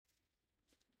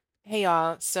Hey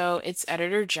y'all, so it's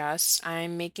editor Jess.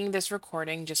 I'm making this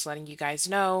recording just letting you guys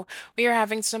know we are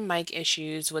having some mic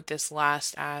issues with this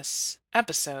last ass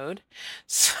episode.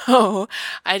 So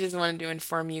I just wanted to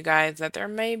inform you guys that there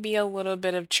may be a little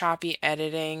bit of choppy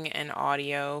editing and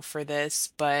audio for this,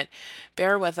 but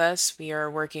bear with us. We are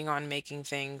working on making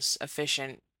things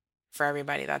efficient for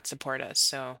everybody that support us.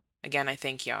 So again, I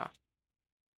thank y'all.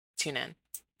 Tune in.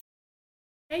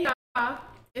 Hey y'all,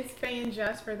 it's Fai and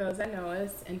Jus for those that know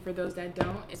us, and for those that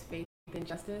don't, it's Faith and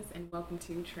Justice, and welcome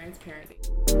to Transparency.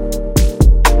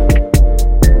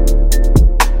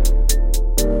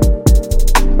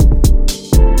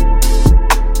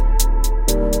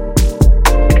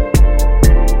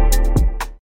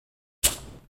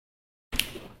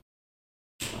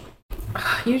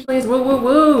 Usually it's woo woo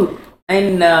woo. I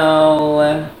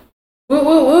know. Woo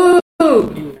woo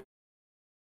woo.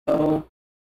 So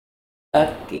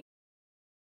fucking.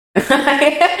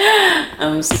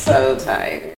 I'm so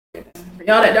tired. For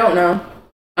y'all that don't know,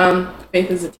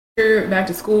 Faith is a teacher. Back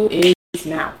to school is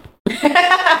now.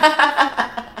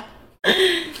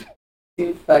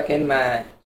 Too fucking much.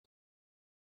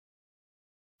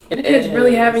 It's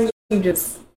really having you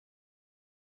just.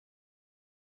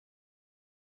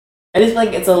 I just feel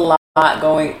like it's a lot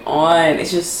going on.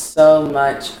 It's just so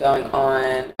much going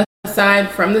on. Aside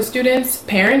from the students,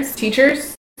 parents,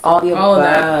 teachers, All of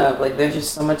that. Like there's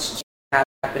just so much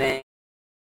happening.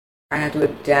 I have to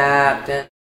adapt and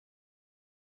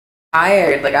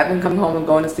tired. Like I've been coming home and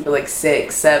going to sleep at like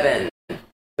 6, 7,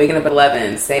 waking up at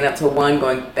 11, staying up till 1,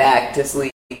 going back to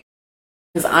sleep.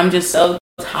 Because I'm just so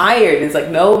tired. It's like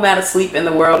no amount of sleep in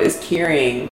the world is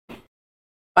curing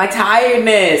my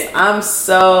tiredness. I'm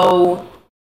so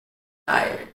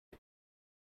tired.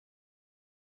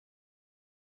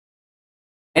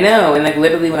 I know, and like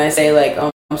literally when I say like, oh,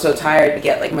 I'm so tired to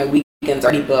get like my weekend's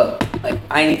already booked. Like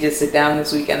I need to sit down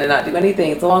this weekend and not do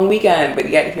anything. It's a long weekend, but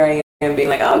yet here I am being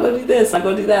like, oh, I'll go do this, I'll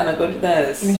go do that, I'll go do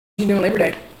this. You doing Labor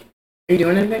Day? Are you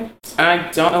doing anything? I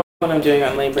don't know what I'm doing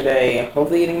on Labor Day.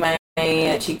 Hopefully getting my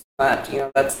cheeks slapped. You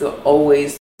know, that's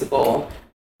always the goal.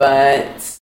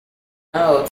 But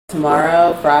no,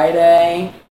 tomorrow,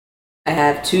 Friday, I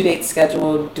have 2 dates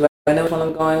scheduled. Do I know which one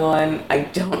I'm going on? I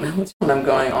don't know which one I'm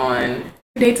going on.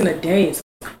 2 dates in a day.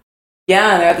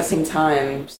 Yeah, they're at the same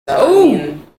time. So,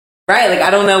 Oh, right, like I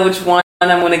don't know which one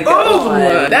I'm going to go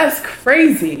on. that's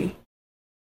crazy.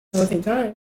 At the same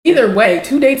time. Either way,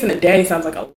 2 dates in a day sounds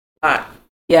like a lot.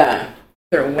 Yeah.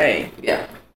 Either way. Yeah.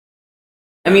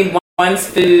 I mean, one's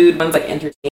food, one's like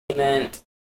entertainment.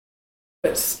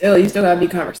 But still, you still gotta be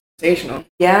conversational.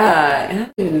 Yeah, I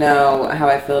have to know how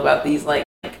I feel about these like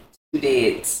 2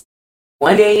 dates.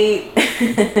 One date.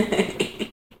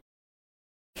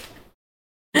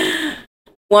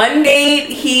 One date,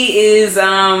 he is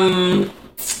I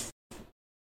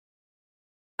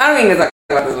don't even talk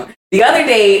about this one. The other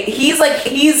date, he's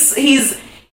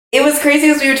it was crazy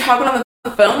because we were talking on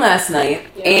the phone last night,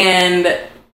 yeah. And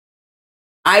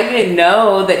I didn't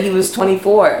know that he was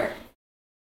 24.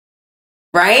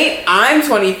 Right? I'm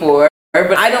 24,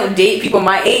 but I don't date people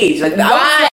my age. Like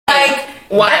why?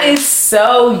 Why? That is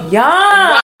so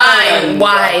young.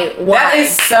 Why? That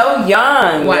is so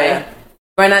young. Why?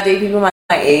 Why not date people my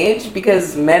age?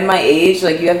 Because men my age,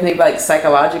 like you have to think about like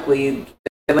psychologically,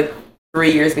 they're like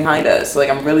 3 years behind us. So like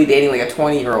I'm really dating like a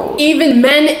 20-year-old. Even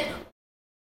men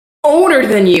older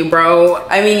than you, bro.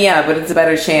 I mean, yeah, but it's a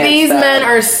better chance. These men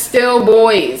are still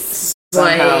boys.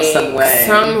 Somehow, like,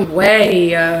 some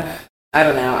way. I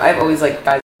don't know. I've always liked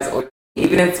guys older,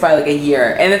 even if it's by like a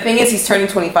year. And the thing is, he's turning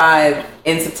 25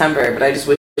 in September, but I just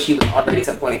wish he was already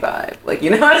 25. Like, you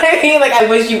know what I mean? Like, I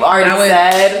wish you already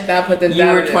said you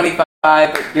were 25,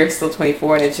 but you're still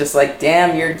 24, and it's just like,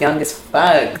 damn, you're young as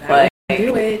fuck. Like,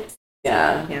 do it.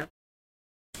 Yeah.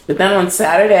 But then on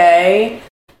Saturday,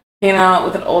 hanging out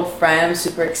with an old friend. I'm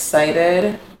super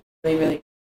excited. Really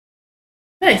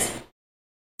nice.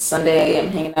 Sunday, I'm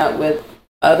hanging out with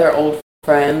other old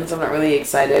friends. I'm not really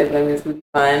excited, but I mean it's gonna be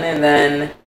fun. And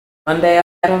then Monday,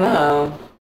 I don't know,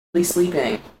 really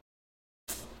sleeping.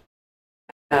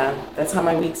 Yeah, that's how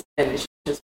my week's been. It's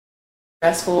just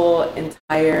stressful and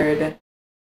tired,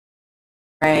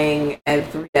 praying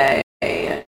every day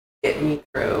to get me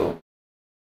through.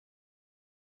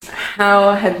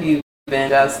 How have you been,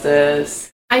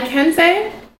 Justice? I can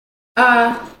say,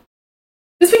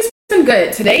 this week's been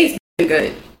good. Today's been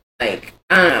good. Like,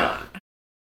 I don't know.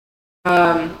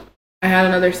 I had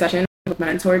another session with my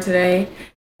mentor today,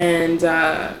 and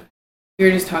we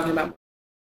were just talking about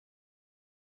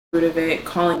the root of it,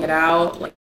 calling it out,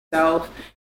 like self,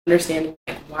 understanding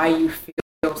like why you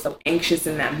feel so anxious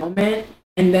in that moment,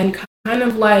 and then kind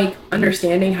of like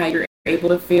understanding how you're you're able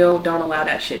to feel. Don't allow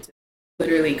that shit to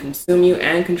literally consume you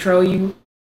and control you.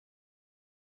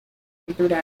 Through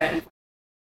that.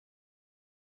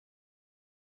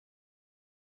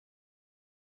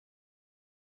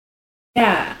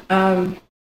 Yeah. I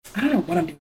don't know what I'm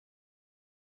doing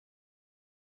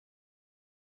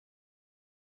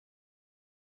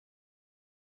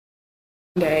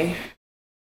today.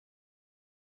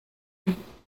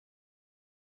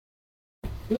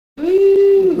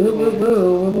 Woo, woo, woo,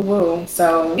 woo, woo, woo.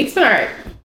 So week's been alright.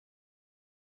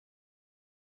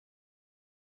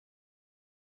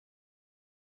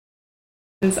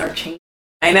 Things are changing.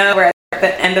 I know, we're at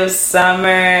the end of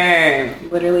summer.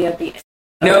 Literally at the end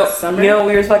No, of summer. you know what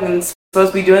we were fucking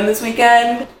supposed to be doing this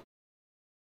weekend?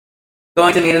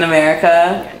 Going to meet in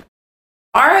America.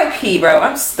 R.I.P., bro.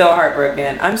 I'm still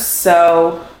heartbroken. I'm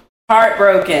so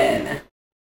heartbroken.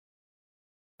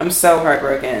 I'm so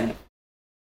heartbroken.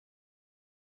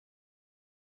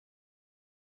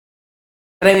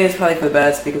 But I think it's probably for the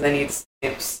best because I need to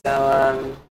sleep.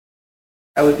 So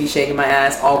I would be shaking my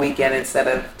ass all weekend instead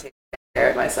of taking care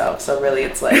of myself. So really,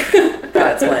 it's like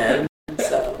God's plan.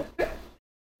 So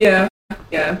Yeah.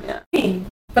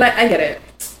 But I get it.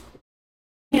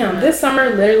 Damn, this summer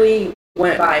literally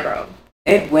went by, bro.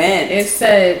 it went. It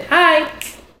said, hi.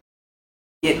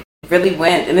 It really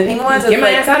went. And the thing was, Get my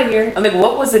like, ass out of here. I'm like,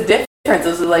 what was the difference?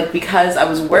 Was it like because I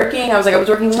was working? I was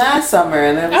working last summer,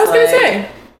 and then I was gonna say.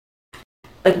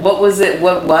 like, what was it?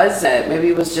 What was it? Maybe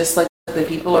it was just like the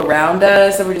people around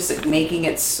us that were just like, making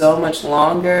it so much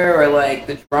longer, or like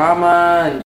the drama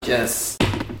and just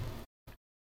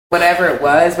whatever it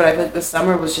was. But I feel like the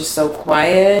summer was just so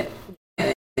quiet,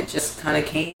 and it just kind of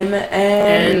came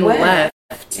and went. left.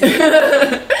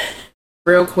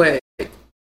 Real quick.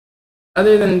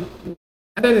 Other than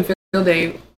field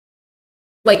day,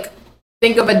 like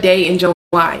think of a day in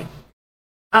July.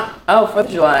 Oh, 4th of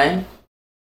July.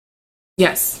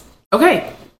 Yes.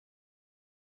 Okay.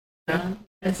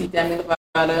 I see Demi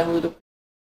Lovato.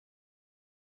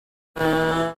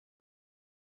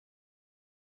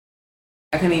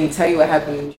 I can't even tell you what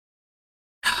happened.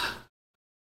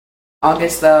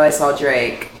 August, though, I saw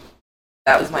Drake.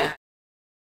 That was my.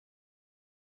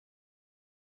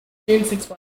 June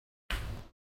 6th.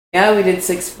 Yeah, we did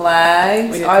Six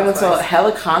Flags. We did I Six went to Flags.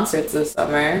 hella concerts this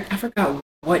summer. I forgot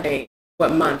what day,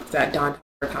 what month that Don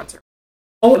Toliver concert.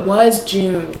 Oh, it was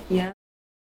June. Yeah.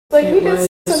 Like, It we did was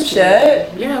some June.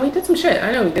 shit. Yeah, we did some shit.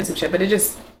 I know we did some shit, but it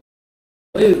just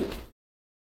flew.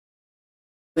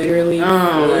 Literally.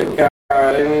 Oh my flew. god.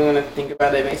 I don't even want to think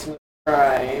about it. It makes me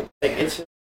cry. Like, it's just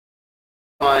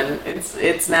fun.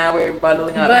 It's now we're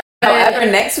bundling up. But- However,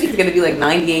 next week's going to be like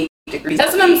 98 degrees.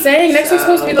 That's what I'm saying. Next week's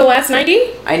supposed to be the last 90?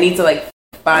 I need to like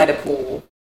find a pool.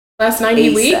 Last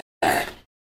 90 week? ASAP.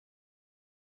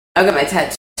 I'll get my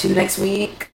tattoo next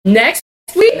week. Next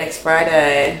week? Next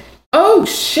Friday. Oh,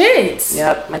 shit.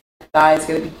 Yep, my thigh's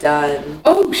gonna be done.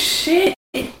 Oh, shit.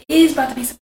 It is about to be.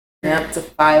 Yep, it's a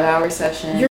 5-hour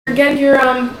session. You're getting your,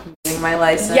 Getting my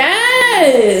license.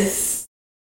 Yes!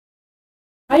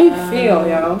 How you feel,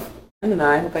 yo? I don't know,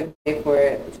 I hope I can pay for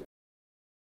it.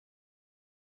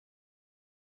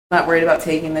 Not worried about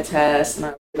taking the test,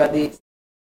 not worried about these,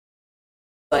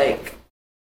 like,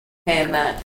 paying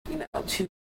that, to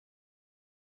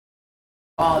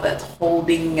all that's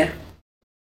holding. But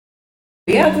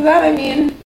yeah, after that, I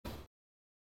mean,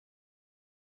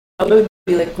 I'll literally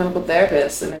be like a clinical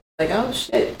therapist, and it's like, oh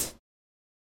shit,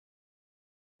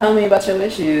 tell me about your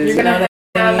issues. You're gonna I mean?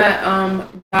 have that,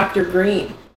 Dr.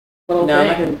 Green little No, I'm thing.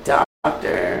 not gonna be a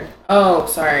doctor. Oh, I'm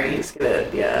sorry. just gonna,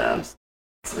 yeah.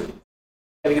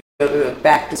 I'm gonna go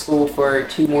back to school for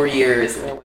 2 more years and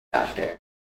then be a doctor.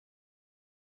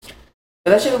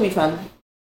 But that shit will be fun.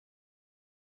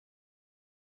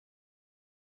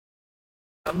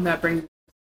 That brings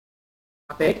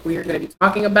topic. We are going to be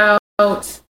talking about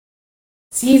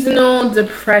seasonal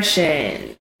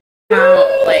depression.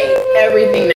 How, like,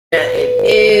 everything that it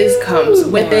is comes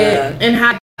with it, and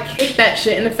how to kick that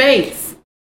shit in the face.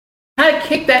 How to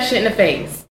kick that shit in the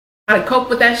face. How to cope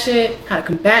with that shit. How to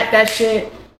combat that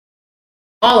shit.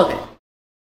 All of it.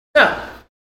 So,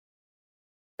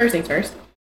 first things first.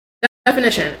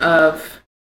 Definition of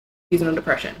seasonal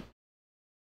depression.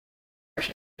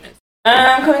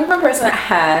 Coming from a person that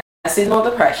has seasonal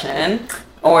depression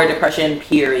or depression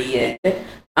period.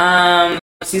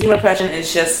 Seasonal depression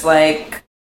is just like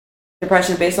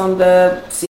depression based on the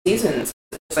seasons.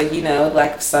 It's like,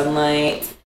 lack of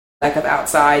sunlight, lack of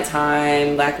outside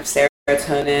time, lack of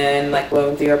serotonin, like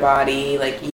flowing through your body.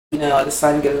 Like, the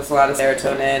sun gives us a lot of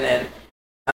serotonin,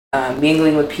 and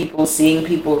mingling with people, seeing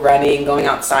people running, going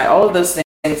outside, all of those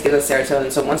things give us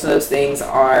serotonin. So once those things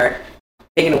are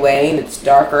taken away, and it's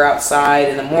darker outside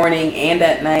in the morning and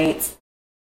at night.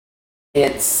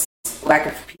 It's lack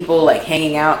of people like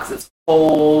hanging out because it's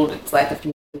cold. It's lack of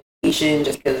communication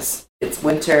just because it's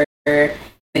winter. Then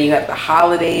you have the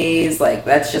holidays. Like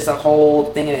that's just a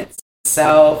whole thing in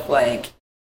itself. Like,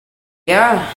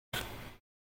 yeah,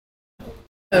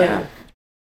 yeah.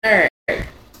 All right.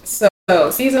 So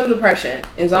seasonal depression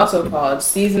is also called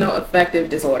seasonal affective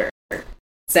disorder.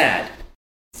 SAD.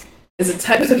 It's a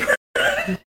type of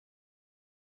depression.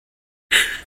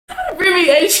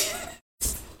 Abbreviation.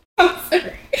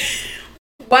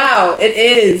 Wow, it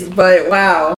is, but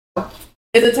wow.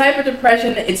 It's a type of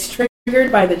depression. It's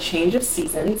triggered by the change of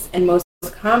seasons and most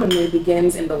commonly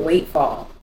begins in the late fall.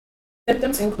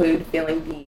 Symptoms include feeling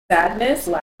the sadness,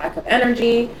 lack of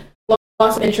energy,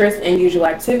 loss of interest in usual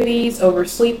activities,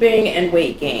 oversleeping, and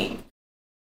weight gain.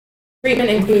 Treatment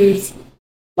includes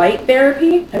light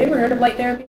therapy. Have you ever heard of light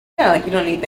therapy? yeah. Like you don't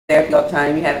need therapy all the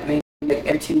time. You have it maybe like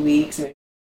every 2 weeks.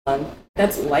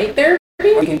 That's light therapy? Or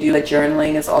you can do like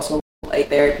journaling. It's also light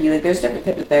therapy. Like there's different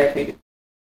types of therapy.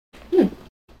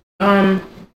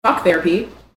 Talk therapy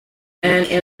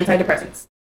and antidepressants.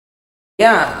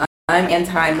 Yeah, I'm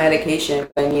anti-medication.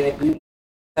 But I mean, if you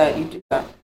do that.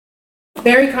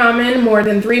 Very common, more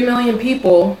than 3 million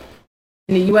people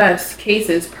in the U.S.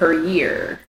 cases per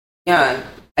year. Yeah,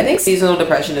 I think seasonal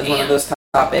depression is one of those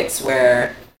topics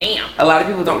where Damn. a lot of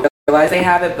people don't realize they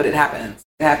have it, but it happens.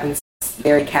 It happens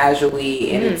very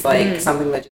casually, and it's like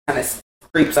something that just kind of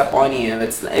creeps up on you. And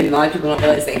a lot of people don't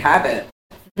realize they have it.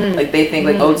 Like they think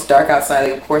like, oh, it's dark outside.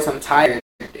 Like, of course I'm tired.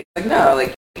 It's like no,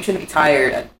 like you shouldn't be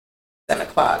tired at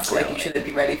 7:00. Like you shouldn't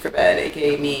be ready for bed,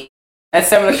 aka me, at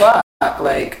 7:00.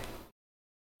 Like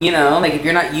like if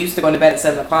you're not used to going to bed at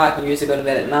 7:00 and you're used to going to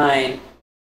bed at 9,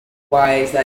 why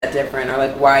is that different? Or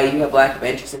like why you have lack of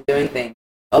interest in doing things?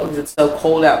 Oh, because it's so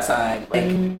cold outside.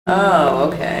 Like oh,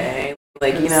 okay.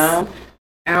 Like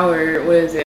hour. What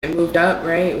is it? It moved up,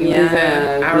 right? We yeah, lose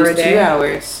an hour a day. 2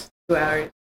 hours. 2 hours.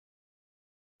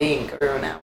 I think or an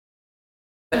hour.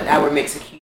 But an hour makes a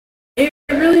huge. It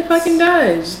really fucking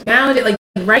does. Now, like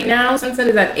right now, sunset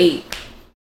is at 8.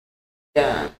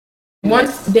 Yeah.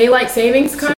 Once daylight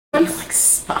savings comes, like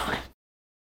sun.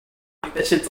 That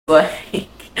shit's like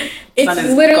it's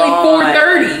literally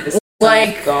 4:30.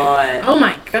 Like gone. Oh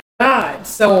my god.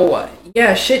 So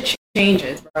yeah, shit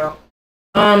changes, bro.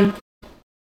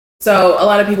 So a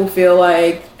lot of people feel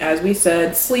like, as we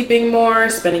said, sleeping more,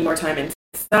 spending more time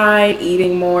inside,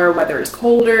 eating more, weather is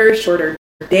colder, shorter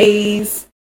days.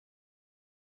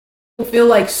 People feel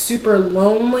like super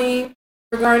lonely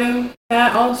regarding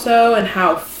that also, and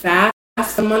how fast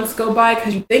the months go by,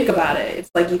 because you think about it.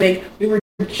 It's like you think we were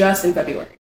just in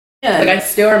February. Yeah. Like I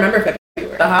still remember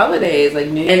February. The holidays, like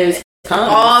New Year's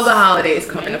comes. All the holidays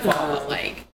come in the fall.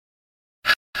 Like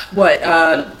what?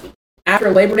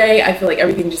 After Labor Day, I feel like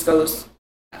everything just goes.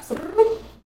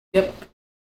 Yep.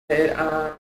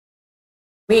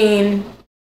 Halloween,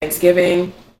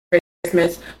 Thanksgiving,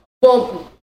 Christmas. Well,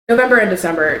 November and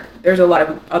December, there's a lot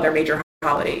of other major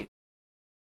holidays.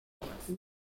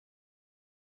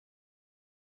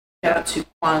 Shout out to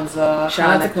Kwanzaa.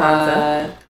 Shout out to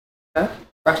Kwanzaa.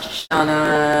 Rosh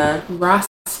Hashanah. Rosh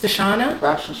Hashanah?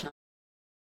 Rosh Hashanah.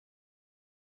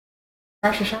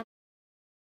 Rosh Hashanah?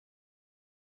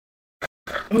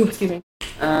 Ooh, excuse me.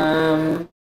 A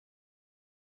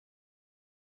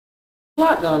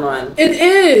lot going on.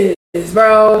 It is,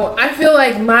 bro. I feel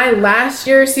like my last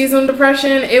year's seasonal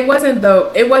depression, it wasn't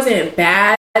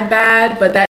bad,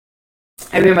 but that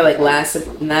I remember like last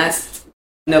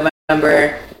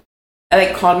November, I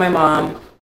like called my mom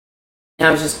and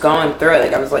I was just going through it.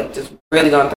 Like I was like just really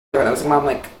going through it. I was like, Mom,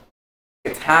 like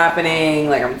it's happening,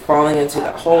 like I'm falling into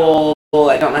that hole.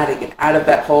 I don't know how to get out of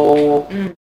that hole.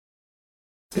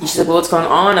 And she's like, well, what's going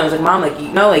on? I was like, Mom, like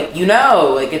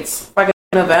like it's fucking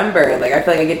November. Like I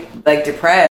feel like I get like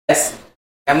depressed.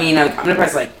 I mean, I'm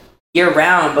depressed like year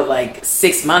round, but like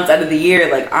 6 months out of the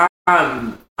year, like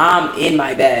I'm in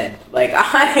my bed. Like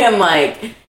I am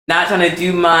like not trying to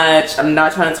do much. I'm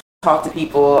not trying to talk to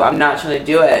people. I'm not trying to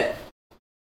do it.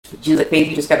 She's like, Faith,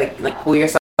 you just gotta like pull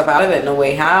yourself out of it. No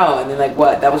way how. And then like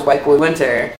what? That was White Boy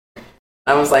Winter.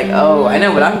 I was like, oh, I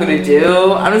know what I'm gonna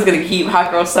do. I'm just gonna keep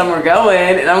Hot Girl Summer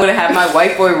going, and I'm gonna have my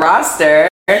white boy roster,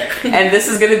 and this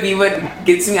is gonna be what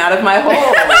gets me out of my hole.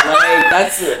 Like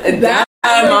that's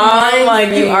Mom. Like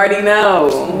you already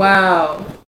know. Wow.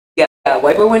 Yeah,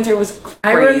 White Boy Winter was crazy.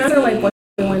 I remember like White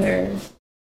Boy Winter.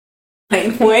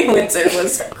 White Boy Winter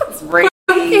was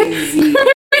crazy.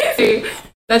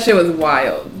 That shit was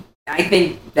wild. I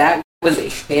think that was a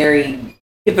very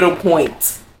pivotal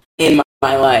point in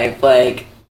my life. Like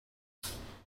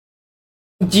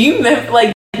Do you remember,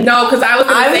 like, No, because I was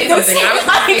going to say something. I was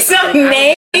like some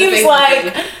names,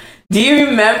 like, do you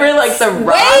remember, like, the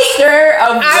roster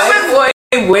of white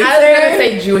boy Winter? I was going to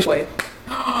say Jewish boy.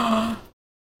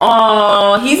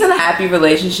 Oh, he's in a happy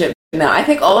relationship now. I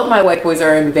think all of my white boys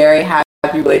are in very happy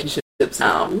relationships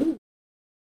now.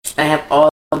 I have all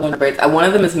of them. One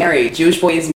of them is married. Jewish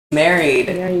boy is married.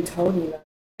 Yeah, you told me that.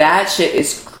 That shit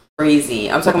is crazy.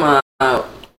 I'm talking about.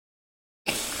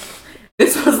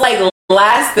 This was like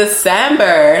last December,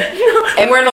 and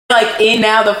we're like in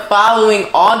now the following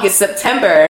August,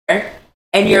 September,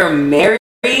 and you're married.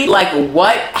 Like,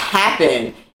 what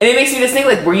happened? And it makes me just think,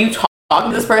 like, were you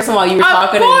talking to this person while you were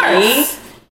talking to me?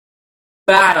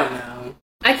 But I don't know.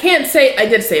 I can't say. I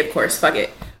did say, of course. Fuck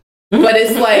it. But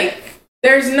it's like,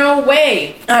 there's no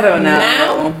way. I don't know.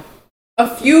 Now,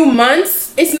 a few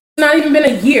months. It's not even been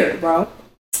a year, bro.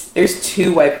 There's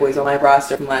 2 white boys on my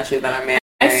roster from last year that are married.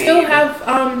 I still have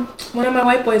one of my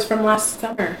white boys from last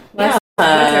summer. You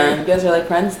guys are like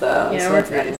friends though. Yeah, so we're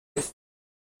friends.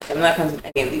 I'm not friends with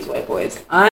any of these white boys.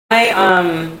 Did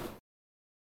I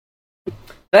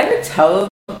ever tell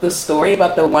the story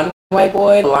about the one white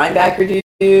boy, the linebacker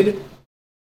dude,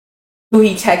 who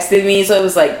he texted me? So it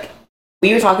was like,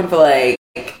 we were talking for like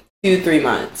 2-3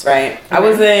 months, right? Okay. I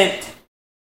wasn't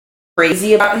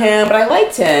crazy about him, but I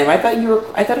liked him. I thought he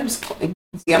was cool.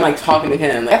 See, I'm like talking to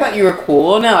him. Like, I thought you were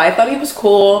cool. No, I thought he was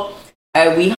cool.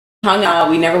 We hung out.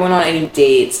 We never went on any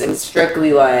dates. It was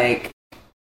strictly like,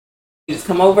 you just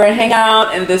come over and hang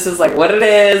out, and this is like what it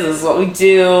is. This is what we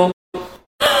do.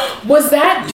 Was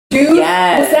that dude?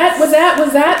 Yes. Was that?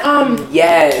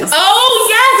 Yes. Oh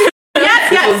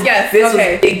yes. This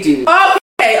was big dude.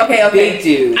 Okay. Big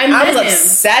dude. I was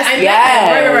obsessed.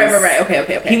 Right.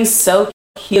 Okay. He was so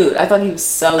cute. I thought he was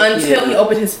so cute. Until he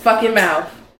opened his fucking mouth.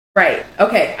 Right.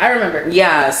 Okay. I remember.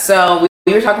 Yeah. So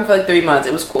we were talking for like 3 months.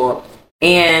 It was cool.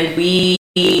 And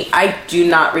I do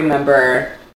not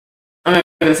remember. I'm not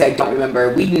going to say I don't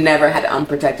remember. We never had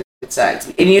unprotected sex.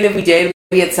 And even if we did,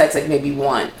 we had sex like maybe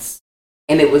once.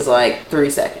 And it was like 3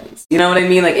 seconds. You know what I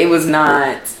mean? Like, it was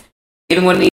not even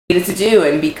what we needed to do.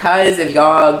 And because of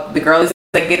y'all, the girls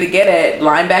that get it,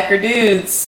 linebacker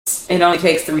dudes, it only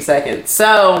takes 3 seconds.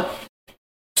 So.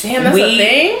 Damn, that's a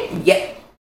thing? Yeah.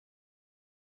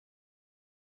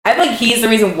 I think he's the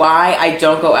reason why I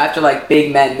don't go after like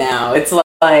big men now. It's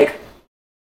like,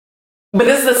 but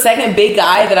this is the second big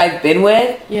guy that I've been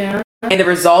with. Yeah. And the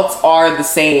results are the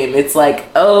same. It's like,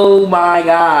 oh my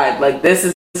God, like this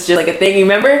is just like a thing. You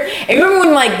remember? And remember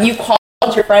when like you called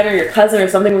your friend or your cousin or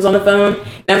something was on the phone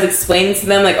and I was explaining to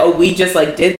them like, oh, we just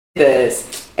like did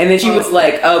this. And then she was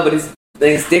like, oh, but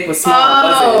his dick was small,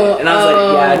 wasn't it? And I was like,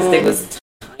 yeah, his dick was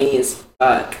tiny as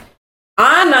fuck.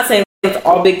 I'm not saying it's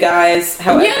all big guys.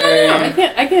 However, no.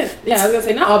 I can't. Yeah, I was gonna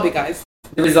say not all big guys.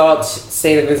 The results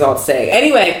say.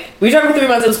 Anyway, we were talking for 3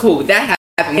 months. It was cool. That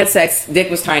happened. We had sex. Dick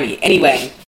was tiny.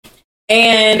 Anyway,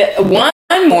 and one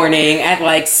morning at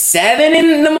like 7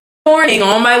 in the morning,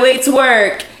 on my way to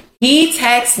work, he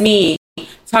texts me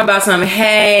talk about something.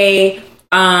 Hey,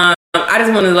 I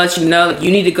just want to let you know, like,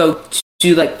 you need to go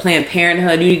to like Planned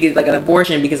Parenthood. You need to get like an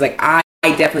abortion because like I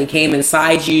definitely came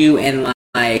inside you and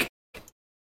like.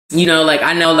 You know, like,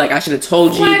 I know, like, I should have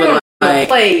told you, but,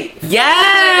 like,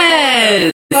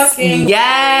 yes! Yes!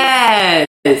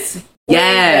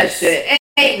 Yes!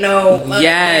 Ain't no.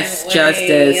 Yes,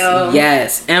 Justice.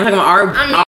 Yes. And I'm talking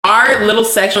about our little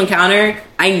sexual encounter.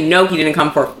 I know he didn't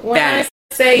come for that.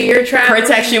 Say you're traveling.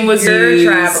 Protection was used.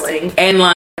 Traveling. And,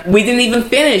 like, we didn't even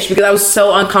finish because I was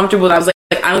so uncomfortable. I was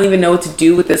like, I don't even know what to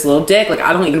do with this little dick. Like,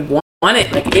 I don't even want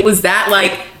it. Like, it was that,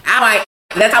 like,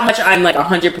 that's how much I'm, like,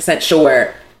 100%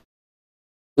 sure.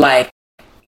 Like,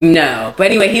 no. But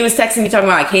anyway, he was texting me talking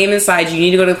about, I came inside you,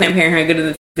 need to go to Planned Parenthood, go to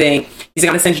the thing. He's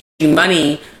going to send you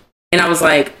money. And I was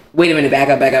like, wait a minute, back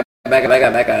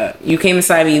up. You came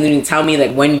inside me, you didn't tell me,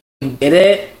 like, when you did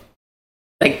it.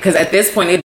 Like, because at this point,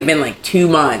 it had been, like, 2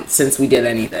 months since we did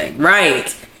anything.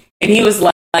 Right. And he was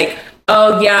like,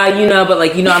 oh, yeah, you know, but,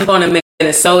 like, you know, I'm going to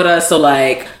Minnesota, so,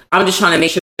 like, I'm just trying to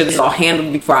make sure this is all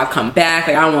handled before I come back.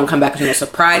 Like, I don't want to come back with no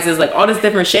surprises. Like, all this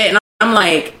different shit. And I'm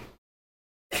like...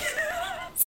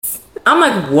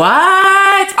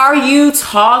 what are you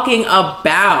talking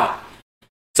about?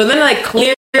 So then, like,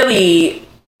 clearly,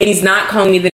 he's not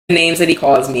calling me the names that he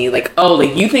calls me. Like, oh,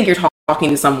 like, you think you're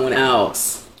talking to someone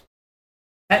else.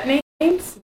 That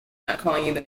names? Not calling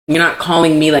you the names. You're not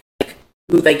calling me,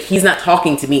 like, he's not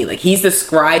talking to me. Like, he's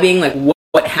describing, like,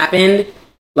 what happened.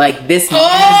 Like, this...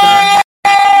 Oh!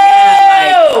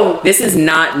 Yeah, like, this is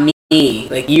not me.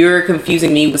 Like, you're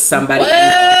confusing me with somebody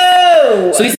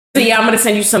else. So he's yeah, I'm going to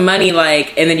send you some money,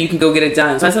 like, and then you can go get it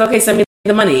done. So I said, okay, send me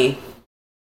the money.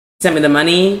 sent me the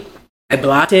money. I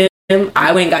blocked him.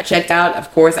 I went and got checked out.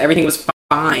 Of course, everything was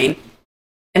fine.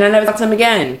 And I never talked to him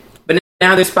again. But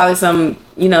now there's probably some,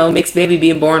 mixed baby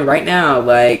being born right now.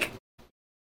 Like,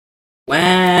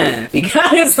 wow.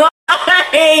 Because, like,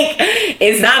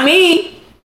 it's not me.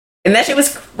 And that shit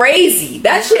was crazy.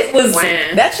 That shit was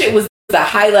the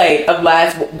highlight of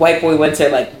last White Boy Winter.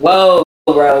 Like, whoa,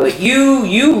 bro. Like,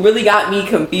 you really got me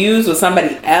confused with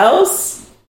somebody else.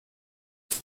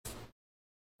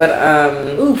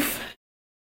 But, oof.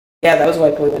 Yeah, that was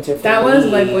White Boy Winter for That me. was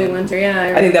White Boy Winter,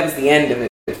 yeah. I think that was the end of it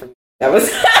for me. That was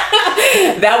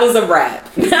that was a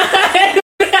wrap.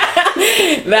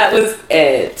 That was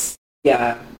it.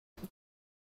 Yeah.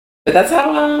 But that's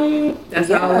how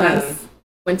last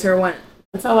winter went.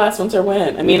 That's how last winter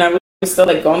went. I mean, I was still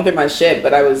like going through my shit,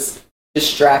 but I was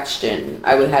distraction.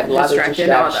 I would have a lot of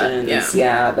distractions.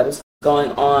 Yeah, that was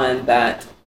going on that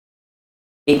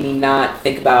made me not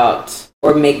think about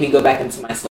or make me go back into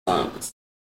my slumps.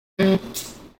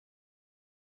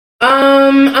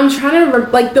 I'm trying to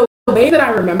like the way that I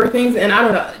remember things, and I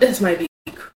don't know. This might be.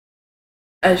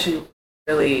 I should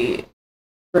really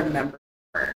remember.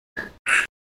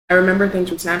 I remember things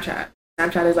from Snapchat.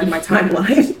 Snapchat is like my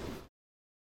timeline.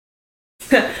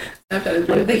 Snapchat is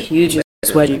I'm the hugest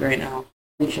sweaty right now.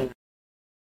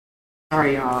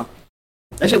 Sorry, y'all.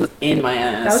 That shit was in my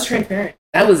ass. That was transparent.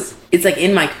 It's like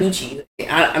in my coochie.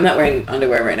 I'm not wearing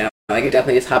underwear right now. I could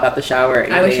definitely just hop out the shower.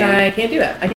 I wish I can't do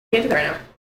that. I can't do that right now.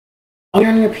 Oh,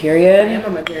 you're on your period? I am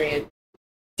on my period.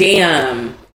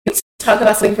 Damn. Let's talk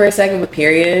about something for a second with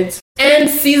periods. And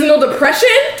seasonal depression?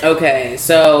 Okay,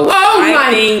 so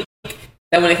I think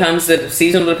that when it comes to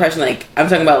seasonal depression, like, I'm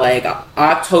talking about, like,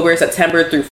 October, September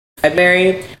through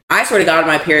February, I swear to God,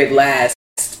 my period lasts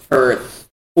for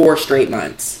 4 straight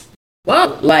months.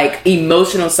 Whoa. Like,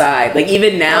 emotional side. Like,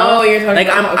 even now, you're talking like,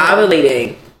 about, I'm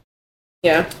ovulating.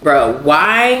 Yeah. Bro,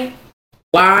 why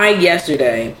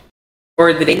yesterday,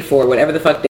 or the day before, whatever the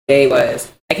fuck the day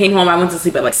was, I came home, I went to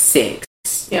sleep at like 6.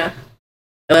 Yeah.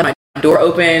 I left my door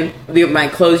open, my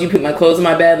clothes, you put my clothes in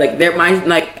my bed,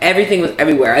 like everything was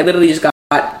everywhere. I literally just got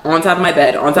on top of my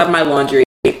bed, on top of my laundry,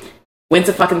 went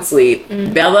to fucking sleep.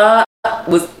 Bella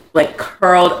was like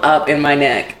curled up in my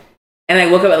neck. And I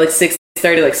woke up at like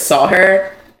 6:30, like saw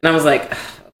her, and I was like,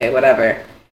 okay, whatever.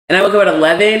 And I woke up at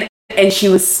 11, and she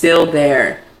was still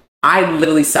there. I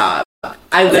literally sobbed. Was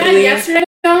that yesterday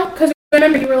though? Because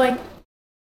remember you were like,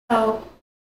 oh.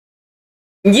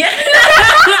 Yeah.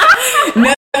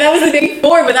 No, that was the day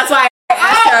before, but that's why I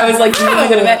asked her. I was like, do you want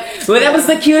to go to bed? But that was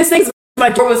the cutest thing. My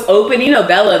door was open. You know,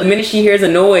 Bella, the minute she hears a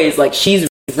noise, like, she's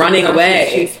running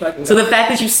away. So the fact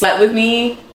that you slept with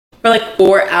me for like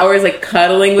 4 hours, like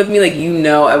cuddling with me, like,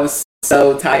 I was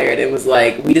so tired. It was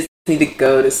like, we just need to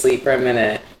go to sleep for a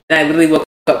minute. And I literally woke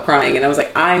up crying, and I was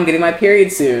like, I'm getting my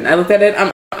period soon. I looked at it,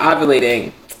 I'm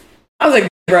ovulating. I was like,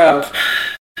 bro,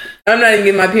 I'm not even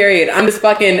getting my period. I'm just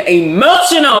fucking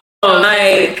emotional.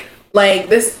 Like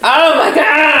this. Oh my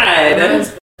God.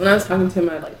 When I was talking to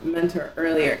my mentor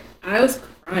earlier, I was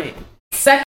crying.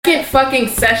 Second fucking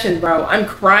session, bro. I'm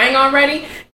crying already.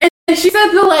 And she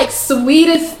said the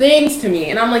sweetest things to me.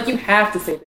 And I'm like, you have to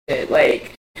say this shit.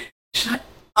 Like, shut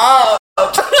up.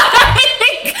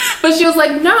 But she was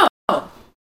like, no. I'm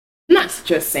not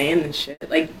just saying this shit.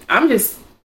 Like, I'm just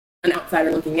an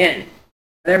outsider looking in.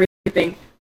 But everything,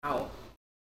 how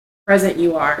present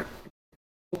you are,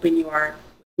 open you are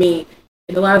with me,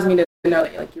 it allows me to know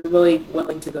that you're really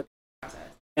willing to go through the process.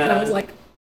 Yeah. And I was like,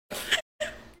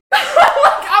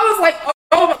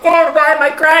 oh my God, why am I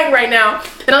crying right now?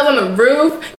 And I was on the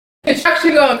roof,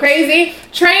 construction going crazy,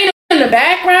 train in the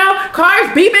background, cars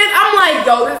beeping. I'm like,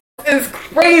 yo, this is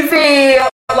crazy.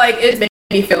 Like, it made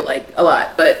me feel a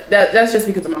lot, but that's just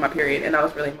because I'm on my period, and I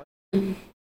was really emotional.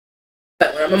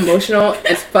 But when I'm emotional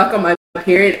as fuck on my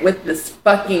period with this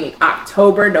fucking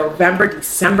October, November,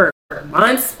 December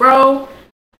months, bro,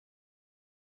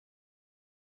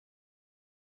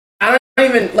 I don't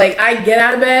even, I get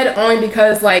out of bed only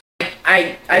because, I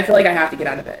feel like I have to get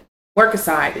out of bed. Work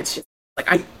aside, it's just,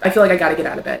 I feel like I gotta get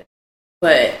out of bed.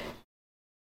 But,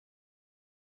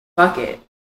 fuck it.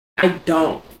 I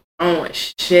don't want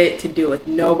shit to do with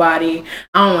nobody.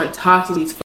 I don't want to talk to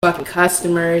these fucking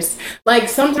customers.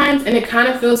 Sometimes, and it kind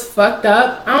of feels fucked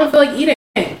up, I don't feel like eating.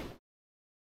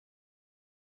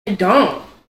 I don't.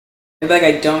 I feel like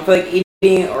I don't feel like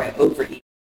eating, or I overeat.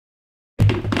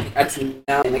 That's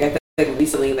now, I feel like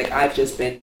recently, I've just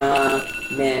been,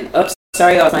 man. Oops,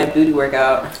 sorry, that was my booty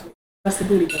workout. What's the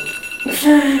booty doing?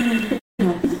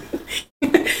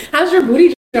 How's your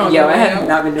booty doing? Yo, I have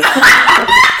not been doing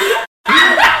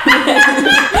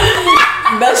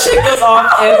that shit goes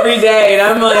off every day, and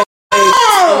I'm like,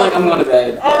 I'm like, I'm going to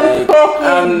bed. Like,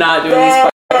 I'm not doing this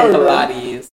fucking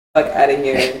Pilates. Fuck out of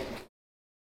here.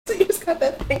 So you just got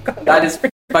that thing going. I just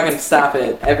fucking stop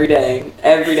it every day.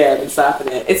 Every day I've been stopping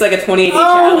it. It's like a 28-day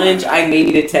challenge. I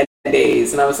made it 10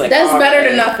 days, and I was like, that's better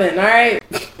than nothing. All right,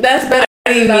 that's better.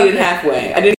 I didn't meet it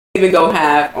halfway. I didn't even go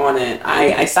half on it.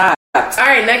 I stopped. All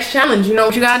right, next challenge. You know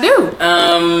what you gotta do.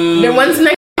 Then when's the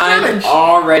next challenge? I'm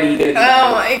already gonna be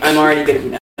done. my I'm already gonna be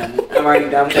done. I'm already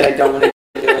done because I don't want to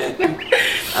do it.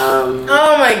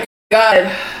 Oh my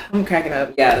god, I'm cracking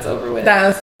up. Yeah, it's over with.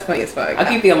 That's funny as fuck. I'll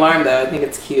keep the alarm though. I think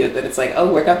it's cute that it's like,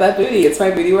 oh, work out that booty. It's my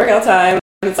booty workout time.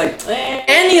 And it's like,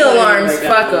 any alarms,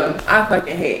 fuck them. I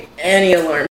fucking hate any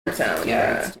alarm sound.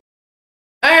 Yeah.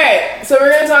 All right, so we're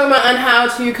gonna talk about on how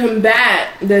to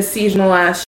combat this seasonal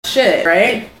ass shit,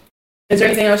 right? Is there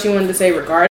anything else you wanted to say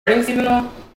regarding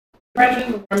seasonal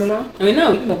depression before I move on? I mean,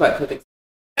 no, we can go back to the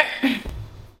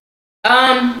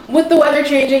with the weather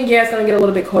changing, yeah, it's gonna get a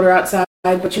little bit colder outside,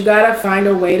 but you gotta find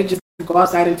a way to just go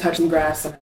outside and touch the grass.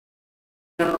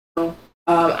 I don't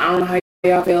know how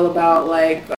y'all feel about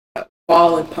like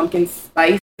fall and pumpkin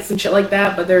spice and shit like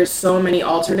that, but there's so many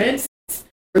alternates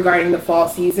regarding the fall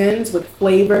seasons with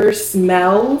flavors,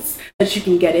 smells that you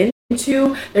can get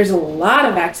into. There's a lot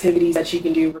of activities that you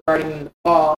can do regarding the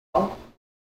fall,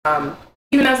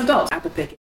 even as adults. Apple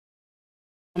picking,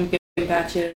 pumpkin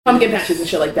patches and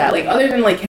shit like that. Like other than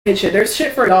like kid shit, there's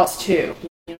shit for adults too.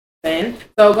 You know what I'm saying?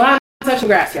 So go out and touch the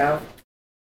grass, y'all.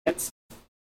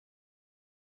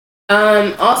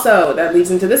 Also, that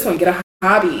leads into this one. Get a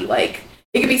hobby. Like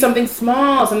it could be something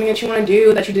small, something that you want to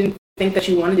do that you didn't think that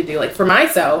you wanted to do. Like for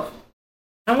myself,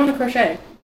 I want to crochet.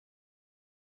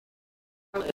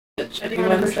 I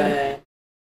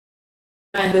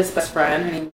had this best friend,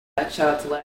 her name is shout out to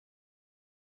Lex.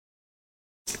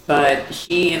 But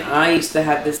she and I used to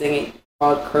have this thing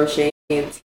called crochet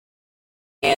and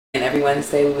every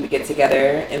Wednesday we would get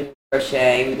together and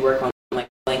crochet. We'd work on like a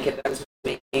blanket that I was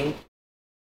making.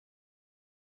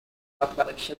 Talk about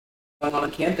like shit going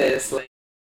on campus. Like,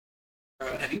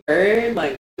 have you heard?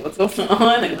 Like, what's going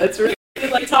on? Like, let's really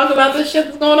like talk about this shit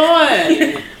that's going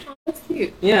on. Oh, that's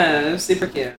cute. Yeah, it was super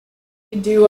cute. You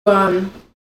do a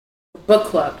book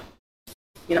club.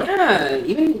 You know? Yeah,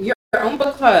 even your own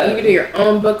book club. You can do your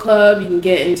own book club. You can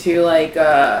get into like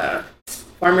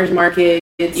farmers markets.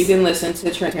 You can listen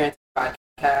to Transparency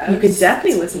podcast. You could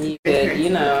definitely listen to you could, you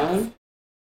know,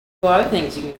 a lot of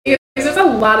things you can do. There's a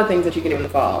lot of things that you can do in the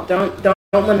fall. Don't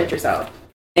limit yourself.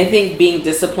 I think being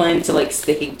disciplined to like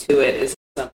sticking to it is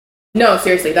something. No,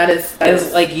 seriously, that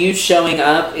is like you showing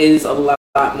up is a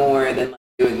lot more than like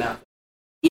doing nothing.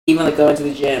 Even like going to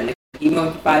the gym, like even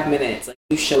going for 5 minutes, like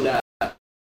you showed up.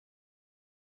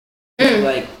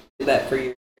 Like do that for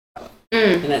yourself,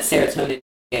 and that serotonin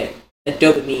get, that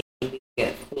dopamine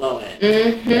get flowing.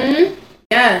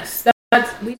 Yes,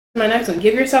 that's leads to my next one.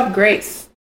 Give yourself grace.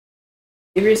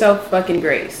 Give yourself fucking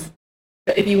grace.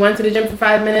 If you went to the gym for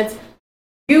 5 minutes,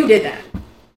 you did that.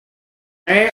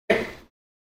 All right.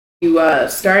 You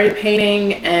started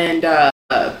painting and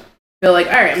feel like,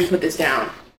 all right, I'm gonna put this down.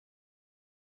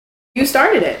 You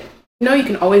started it. You know, you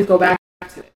can always go back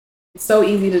to it. It's so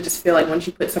easy to just feel like once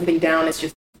you put something down, it's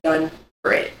just done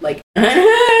for it. Like,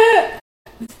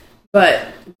 but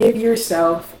give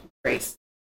yourself grace.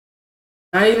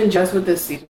 Not even just with this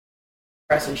season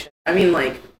depression shit. I mean,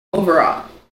 like overall.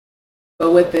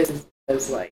 But with this, it's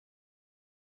like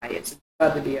it's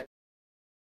about to be a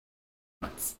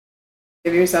months.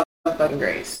 Give yourself fucking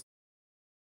grace.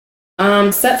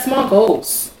 Set small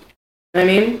goals. I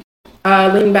mean,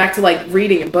 leaning back to like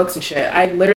reading and books and shit. I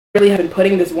literally have been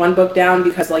putting this one book down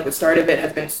because like the start of it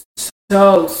has been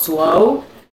so slow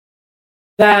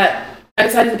that I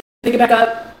decided to pick it back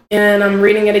up and I'm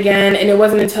reading it again. And it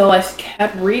wasn't until I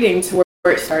kept reading to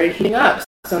where it started heating up.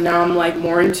 So now I'm like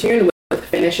more in tune with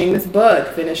finishing this book,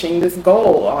 finishing this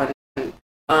goal on.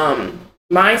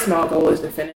 My small goal is to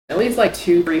finish at least like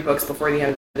 2-3 books before the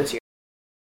end of this year.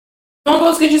 Small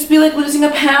goals could just be like losing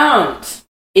a pound.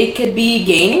 It could be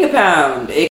gaining a pound.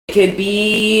 It could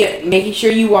be making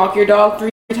sure you walk your dog 3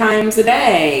 times a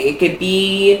day. It could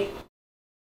be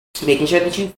making sure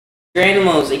that you feed your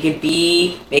animals. It could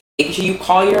be making sure you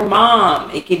call your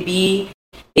mom. It could be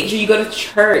making sure you go to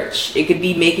church. It could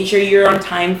be making sure you're on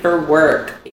time for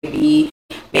work. It could be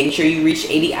making sure you reach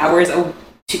 80 hours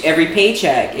to every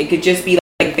paycheck. It could just be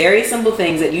like very simple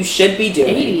things that you should be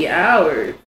doing. 80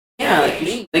 hours. Yeah,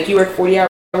 like you work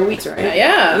 40-hour weeks, right?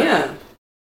 Yeah.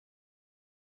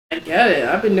 I get it.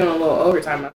 I've been doing a little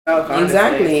overtime myself. Honestly,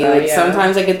 exactly. So, like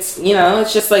sometimes like it's, you know,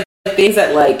 it's just like things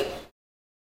that like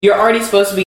you're already supposed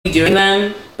to be doing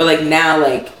them, but like now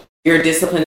like you're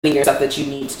disciplining yourself that you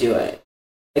need to do it.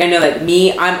 Like, I know that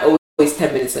me, I'm always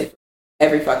 10 minutes late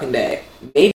every fucking day.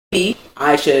 Maybe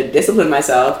I should discipline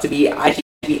myself I should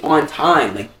be on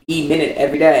time, like be minute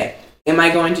every day. Am I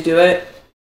going to do it?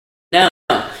 No,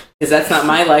 because that's not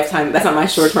my lifetime, that's not my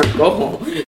short-term goal.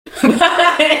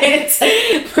 But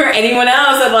for anyone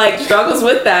else that like struggles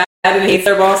with that and hates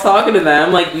their boss talking to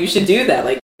them, like you should do that.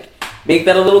 Like make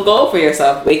that a little goal for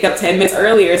yourself. Wake up 10 minutes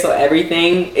earlier so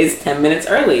everything is 10 minutes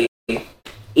early.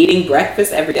 Eating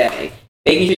breakfast every day.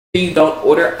 Making sure you don't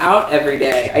order out every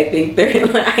day. I think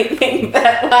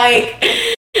that like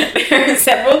there are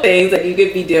several things that you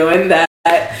could be doing that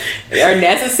are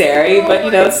necessary, but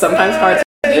you know, it's sometimes hard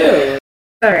to do.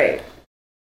 All right.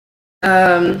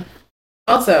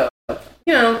 Also,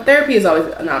 you know, therapy is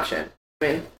always an option. I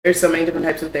mean, there's so many different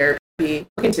types of therapy.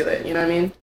 Look into it. You know what I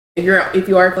mean? If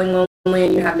you are feeling lonely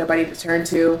and you have nobody to turn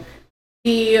to,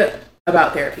 be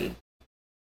about therapy.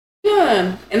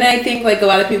 Yeah, and I think like a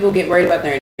lot of people get worried about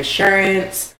their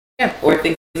insurance, or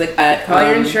things like that. Call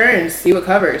your insurance, see what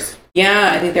covers.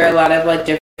 Yeah, I think there are a lot of like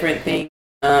different things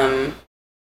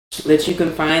that you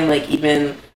can find. Like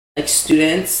even like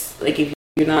students, like if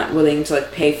you're not willing to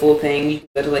like pay full thing, you can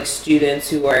go to like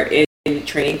students who are in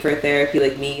training for therapy.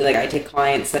 Like me, like I take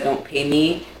clients that don't pay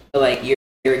me, but like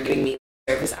you're giving me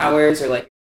service hours or like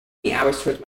the hours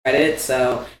towards my credit.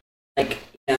 So like,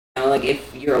 you know, like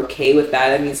if you're okay with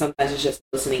that, I mean, sometimes it's just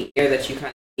listening ear that you kind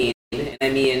of need. And I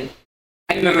mean,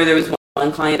 I remember there was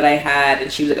one client that I had,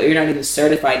 and she was like, "Oh, you're not even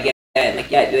certified yet." And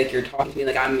like, yeah, like you're talking to me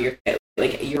like I'm your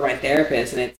you're my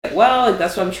therapist, and it's like, well, like,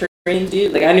 that's what I'm trained to do.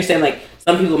 Like I understand, like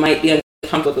some people might be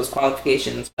uncomfortable with those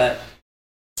qualifications, but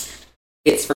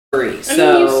it's for free.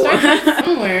 So you start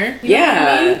somewhere.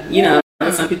 Yeah, you know,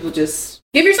 some people just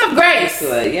give yourself grace.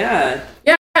 Yeah.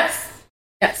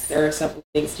 Yes. There are several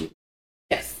things you.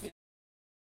 Yes.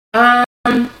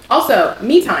 Also,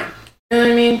 me time. You know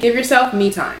what I mean? Give yourself me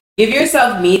time. Give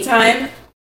yourself me time,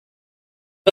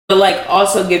 but like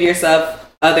also give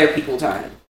yourself other people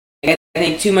time. Like, I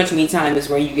think too much me time is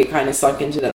where you get kind of sunk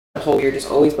into the whole. You're just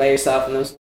always by yourself, and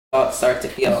those thoughts start to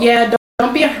feel. Yeah,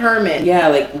 don't be a hermit. Yeah,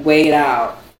 like weigh it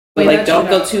out. But like don't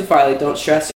go too far. Like don't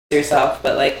stress yourself.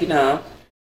 But like, you know,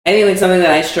 I think like something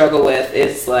that I struggle with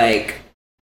is like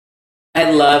I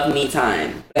love me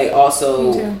time, but I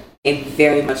also and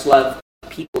very much love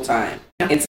people time. Yeah.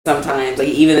 And sometimes, like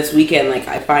even this weekend, like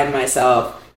I find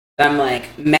myself that I'm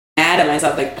like mad at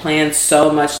myself, like planned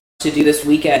so much to do this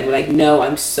weekend, but like no,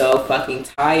 I'm so fucking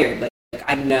tired. Like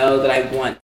I know that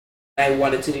I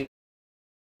wanted to do,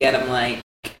 yet I'm like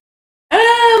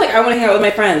I want to hang out with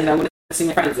my friends and I want to see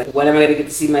my friends. Like when am I going to get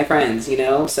to see my friends? You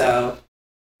know, so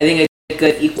I think a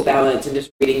good equal balance and just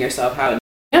reading yourself out.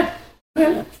 Yeah.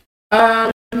 Okay.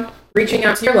 Reaching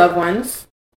out to your loved ones.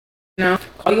 You know,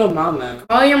 call your mom, man.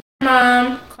 Call your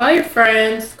mom. Call your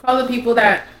friends. Call the people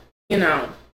that you know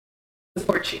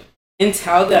support you, and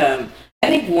tell them. I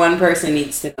think one person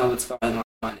needs to know what's going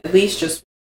on. At least just,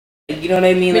 you know what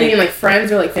I mean? Like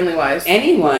friends or like family wise.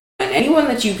 Anyone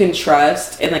that you can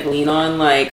trust and like lean on.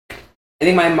 Like I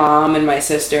think my mom and my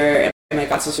sister and my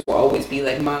god sister will always be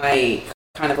like my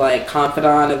kind of like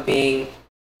confidant of being.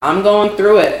 I'm going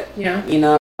through it. Yeah. You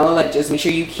know, like just make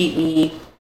sure you keep me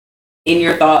in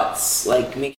your thoughts.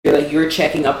 Like make sure like you're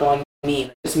checking up on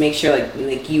me. Just make sure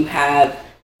like you have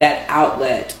that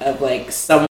outlet of like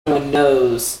someone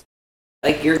knows.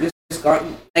 Like you're just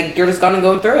gone. Like you're just gonna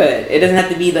go through it. It doesn't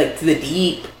have to be like to the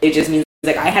deep. It just means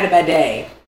like I had a bad day.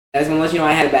 I just want to let you know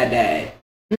I had a bad day.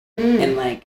 Mm-hmm. And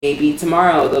like maybe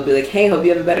tomorrow they'll be like, "Hey, hope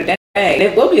you have a better day." And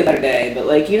it will be a better day. But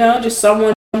like you know, just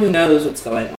someone who knows what's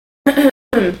going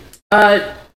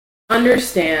on.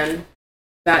 Understand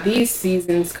that these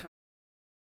seasons come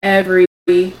every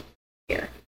year,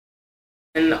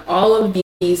 and all of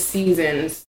these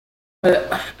seasons, they're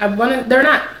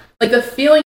not like the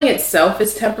feeling itself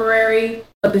is temporary,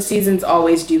 but the seasons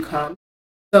always do come.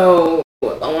 So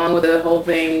along with the whole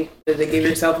thing to give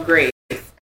yourself grace,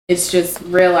 it's just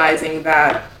realizing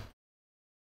that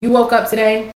you woke up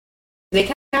today.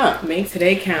 They count. Make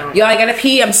today count. Yo, I gotta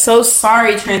pee. I'm so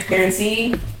sorry,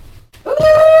 transparency.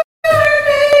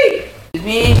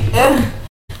 Me.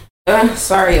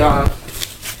 Sorry, y'all.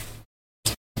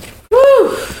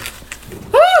 Woo.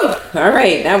 Woo. All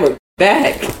right, now we're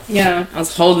back. Yeah. I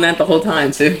was holding that the whole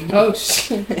time, too. Oh,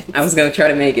 shit. I was gonna try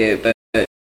to make it, but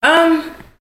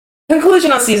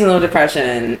conclusion on seasonal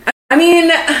depression. I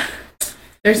mean,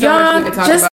 there's so much we could talk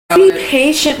just about. Be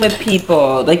patient with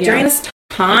people. Like during this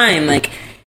time, like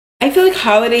I feel like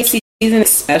holiday season,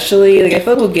 especially. Like I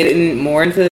feel like we'll get in more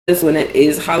into this when it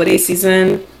is holiday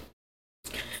season.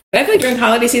 But I feel like during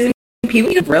holiday season,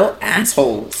 people get real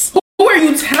assholes. are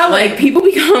you telling? Like, people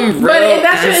become real. But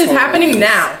that shit is happening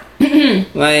now.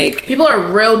 Like, people are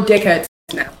real dickheads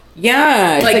now.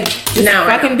 Yeah, like just now,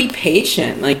 fucking be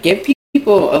patient. Like, give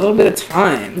people a little bit of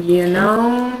time. You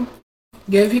know,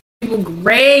 give people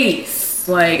grace.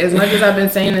 Like, as much as I've been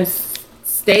saying this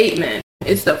statement,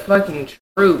 it's the fucking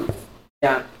truth.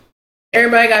 Yeah.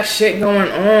 Everybody got shit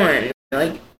going on.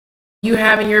 Like, you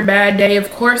having your bad day, of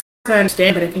course I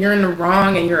understand. But if you're in the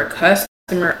wrong and you're a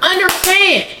customer,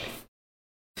 understand.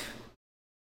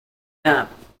 Yeah.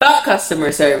 Fuck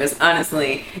customer service,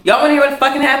 honestly. Y'all wanna hear what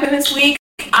fucking happened this week?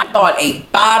 I bought a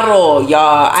bottle,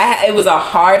 y'all. It was a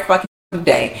hard fucking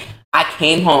day. I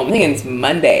came home. I think it's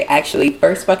Monday, actually.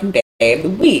 First fucking day of the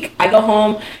week. I go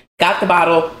home, got the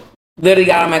bottle, literally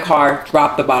got out of my car,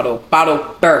 dropped the bottle.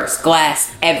 Bottle burst,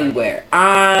 glass everywhere.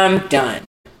 I'm done.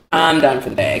 I'm done for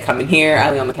the day. I come in here,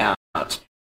 I lay on the couch.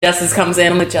 Justice comes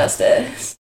in. I'm like,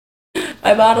 Justice,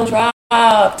 my bottle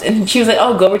dropped. And she was like,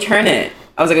 oh, go return it.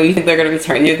 I was like, oh, you think they're going to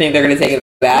return? You think they're going to take it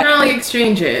back? Not like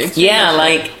exchange it. Yeah,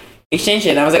 like exchange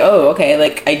it. And I was like, oh, okay.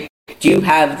 Like, I do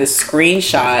have the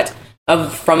screenshot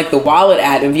from like the wallet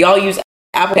ad. If y'all use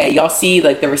Apple Pay, y'all see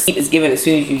like the receipt is given as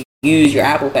soon as you use your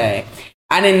Apple Pay.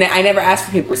 I never asked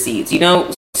for paper receipts. You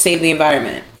know, save the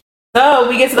environment. So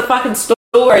we get to the fucking store.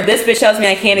 This bitch tells me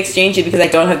I can't exchange it because I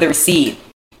don't have the receipt.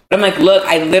 But I'm like, look,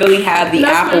 I literally have the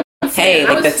Apple Pay,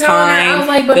 like the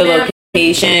time, the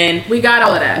location. We got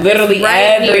all of that. Literally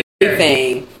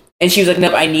everything. And she was like,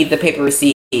 nope, I need the paper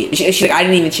receipt. She's like, I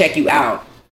didn't even check you out.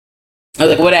 I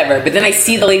was like, whatever. But then I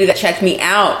see the lady that checked me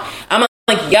out. I'm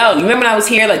like, yo, you remember when I was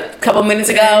here like a couple minutes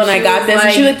ago and I got this? Like,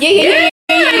 and she was like, yeah.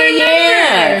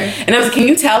 And I was like, can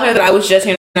you tell her that I was just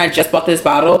here and I just bought this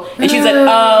bottle? And she was like, oh,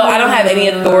 I don't have any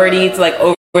authority to like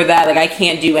over that. Like, I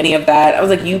can't do any of that. I was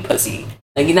like, you pussy.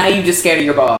 Like, now you just scared of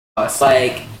your boss.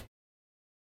 Like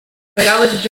I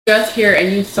was just here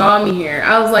and you saw me here.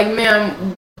 I was like,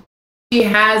 ma'am, she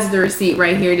has the receipt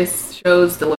right here. This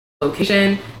shows the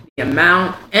location, the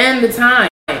amount, and the time.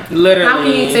 Literally. How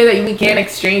can you say that we can't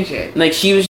exchange it? Like,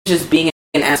 she was just being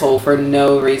an asshole for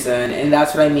no reason. And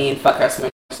that's what I mean, fuck customer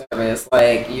service.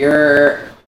 Like, you're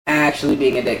actually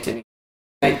being a dick to me.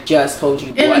 I just told you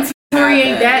inventory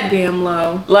ain't that damn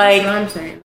low. Like, that's what I'm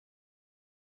saying.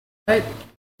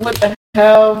 What the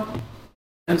hell?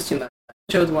 That's too much.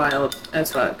 Show's wild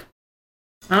as fuck.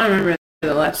 I don't remember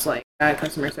the last like bad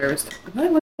customer service.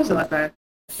 What was the last bad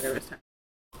customer service time?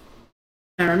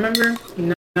 I remember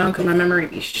no, because my memory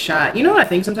be shot. You know what I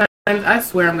think sometimes? I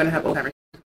swear I'm gonna have Alzheimer's.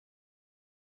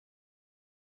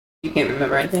 You can't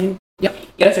remember anything? Yep. You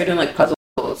gotta start doing like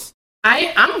puzzles.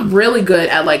 I'm really good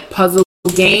at like puzzle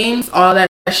games, all that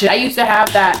shit. I used to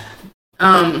have that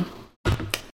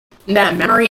that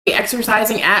memory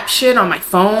exercising app shit on my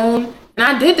phone. And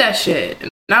I did that shit. And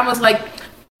I was like,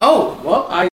 oh, well,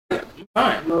 I'm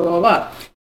fine, blah, blah, blah.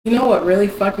 You know what really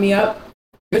fucked me up?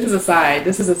 This is a side.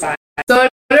 So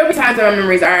there'll be times that my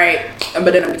memory's alright, but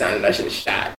then there'll be times that I should have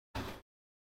shot.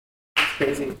 It's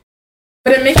crazy.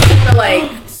 But it makes me feel like,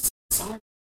 sorry.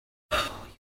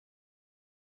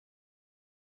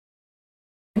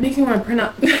 It makes me want to print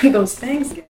out those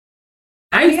things again.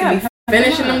 I used to be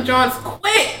finishing them joints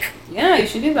quick. Yeah, you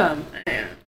should do them. Man.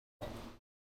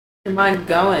 Your mind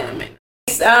going.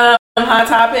 Hot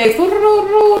topics.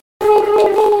 Hot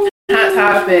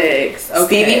topics.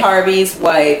 Okay. Stevie Harvey's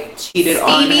wife cheated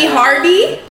on him. Stevie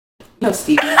Harvey? No,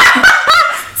 Stevie.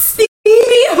 Stevie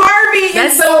Harvey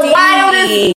is the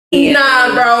wildest.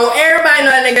 Nah, bro. Everybody know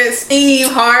that nigga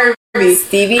Steve Harvey.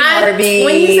 Stevie Harvey.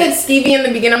 When you said Stevie in the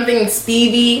beginning, I'm thinking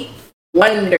Stevie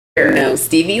Wonder. No,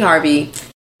 Stevie Harvey.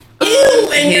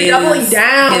 Ew, and you're doubling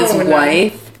down. His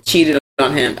wife cheated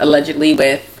on him, allegedly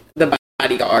with the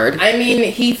bodyguard. I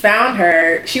mean, he found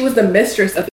her. She was the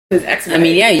mistress of his ex-wife. I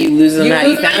mean, yeah, you lose them how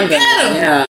you found them.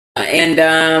 Yeah.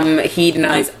 And he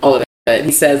denies all of it.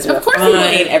 He says, we're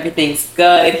fine, everything's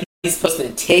good. He's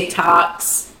posting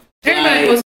TikToks. Everybody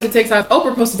posted TikToks.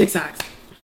 Oprah posted TikToks.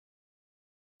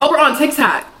 Oprah on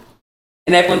TikTok.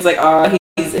 And everyone's like, oh,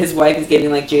 his wife is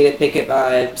getting like Jada Pinkett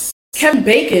vibes. Kevin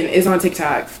Bacon is on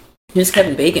TikTok. Who's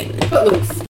Kevin Bacon?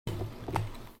 Footloose.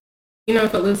 You know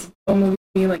Footloose? Old movie,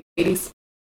 like 80s.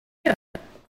 Yeah.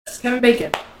 Kevin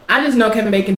Bacon. I just know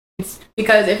Kevin Bacon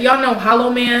because if y'all know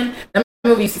Hollow Man, that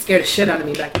movie used to scare the shit out of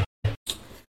me back then.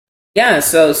 Yeah,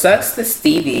 so sucks to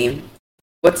Stevie.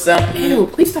 What's up? Ew,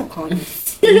 please stop calling me.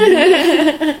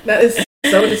 That is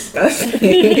so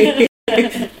disgusting.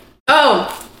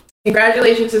 Oh,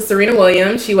 congratulations to Serena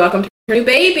Williams. She welcomed her new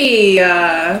baby.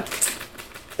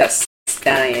 That's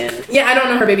dying. Yeah, I don't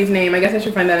know her baby's name. I guess I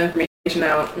should find that information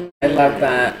out. I love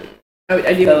that.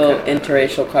 I do The little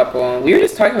interracial couple. We were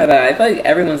just talking about that. I feel like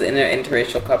everyone's in an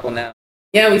interracial couple now.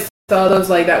 Yeah, we saw those,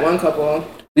 like, that one couple.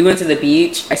 We went to the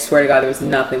beach. I swear to God, there was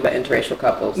nothing but interracial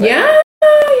couples. Yeah.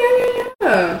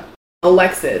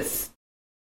 Alexis.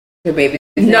 Her baby.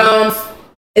 No,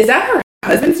 is that her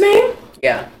husband's name?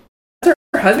 Yeah. That's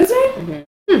her husband's name?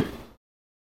 Mm-hmm.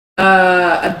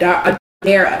 Adira.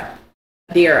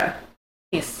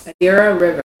 Yes. Adira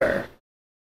River.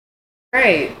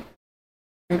 Great.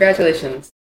 Congratulations.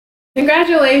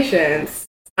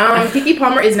 Keke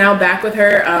Palmer is now back with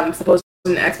her supposed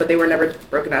ex, but they were never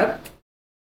broken up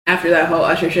after that whole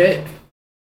Usher shit.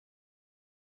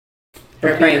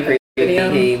 We're praying for you,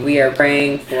 Keke. We are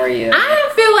praying for you.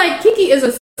 I feel like Keke is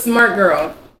a smart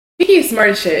girl. Keke is smart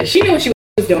as shit. She knew what she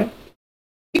was doing.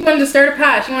 She wanted to stir the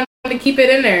pot. She wanted to keep it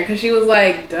in there because she was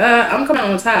like, duh, I'm coming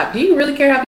on top. Do you really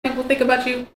care how people think about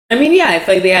you? I mean, yeah, I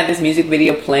feel like they had this music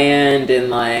video planned and,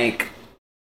 like,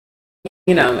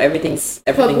 you know, everything's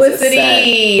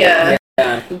publicity. Yeah.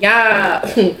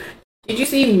 Did you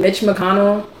see Mitch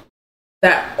McConnell?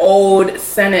 That old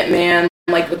Senate man,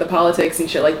 like, with the politics and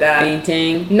shit like that.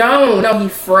 Painting? No, he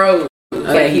froze.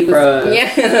 Okay, he froze.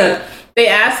 Yeah. They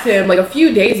asked him, like, a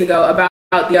few days ago about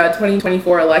the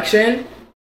 2024 election,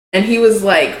 and he was,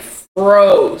 like,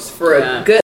 froze for a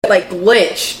good, like,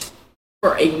 glitched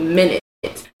for a minute.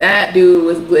 That dude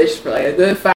was glitched for, like, a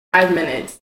good 5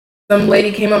 minutes. Some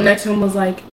lady came up next to him and was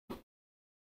like,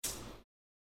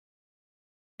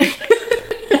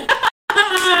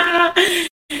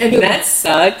 and that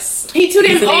sucks. He too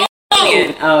damn old.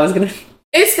 Oh, I was gonna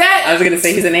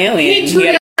say he's an alien. He too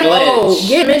damn old.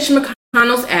 Get Mitch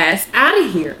McConnell's ass out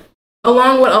of here.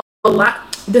 Along with a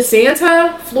lot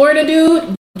DeSanta, Florida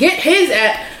dude. Get his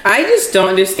ass. I just don't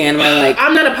understand why, like,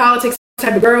 I'm not a politics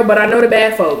type of girl, but I know the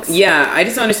bad folks. Yeah, I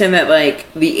just don't understand that,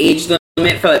 like, the age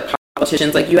limit for, like,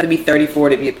 politicians, like, you have to be 34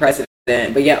 to be a president,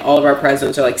 but yet all of our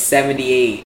presidents are, like,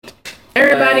 78.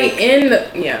 Everybody like, in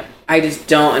the, yeah. I just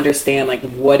don't understand, like,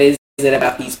 what is it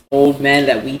about these old men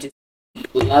that we just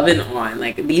keep loving on?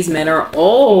 Like, these men are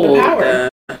old. The power.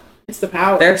 It's the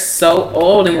power. They're so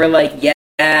old, and we're like,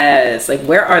 yes. Like,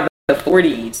 where are the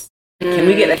 40s? Can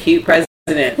we get a cute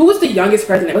president? Who was the youngest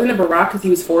president? Wasn't it Barack because he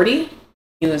was 40?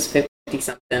 He was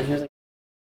 50-something. He was like,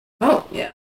 oh.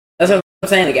 Yeah. That's what I'm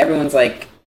saying. Like, everyone's, like,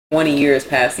 20 years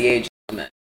past the age limit.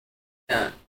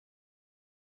 Yeah.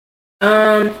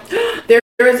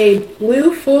 There was a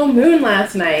blue full moon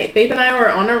last night. Faith and I were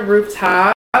on a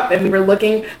rooftop, and we were out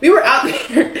there. We were out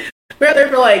there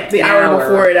for like the hour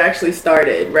before it actually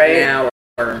started, right? An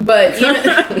hour. But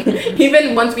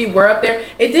even once we were up there,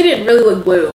 it didn't really look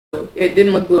blue. It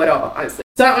didn't look blue at all, honestly.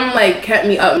 Something like kept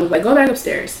me up and was like, go back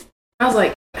upstairs. I was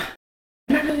like,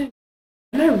 am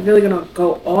I really gonna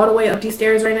go all the way up these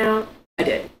stairs right now? I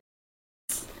did.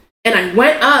 And I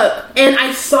went up and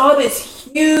I saw this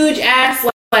huge ass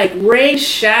like rain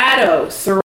shadow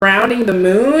surrounding the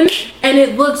moon, and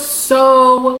it looked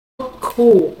so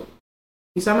cool.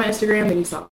 You saw my Instagram, then you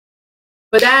saw.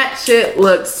 But that shit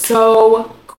looked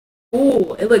so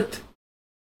cool. It looked,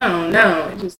 I don't know,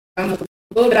 it just, I'm a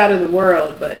little bit out of the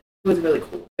world, but it was really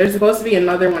cool. There's supposed to be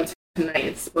another one tonight.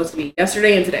 It's supposed to be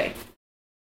yesterday and today.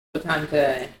 What time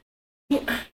today?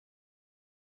 Because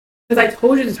I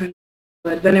told you the time,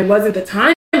 but then it wasn't the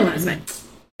time last night.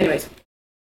 Anyways,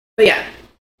 but yeah,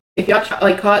 if y'all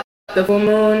like caught the full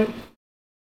moon,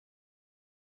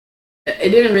 it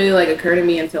didn't really like occur to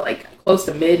me until like close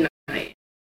to midnight.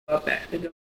 Let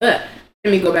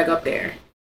me go back up there.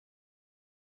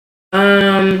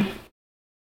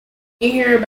 You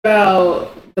hear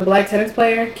about the black tennis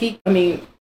player,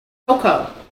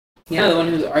 Coco? Yeah, the one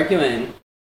who was arguing.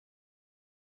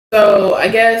 So I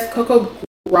guess Coco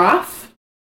Gauff.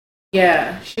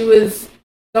 Yeah, she was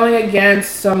going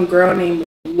against some girl named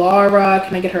Laura.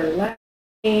 Can I get her last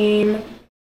name?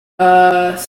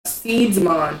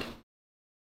 Seedsmond.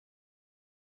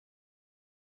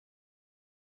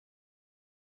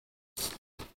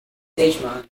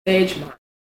 Sagemont.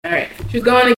 All right. She was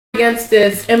going against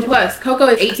this, and plus, Coco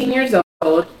is 18 years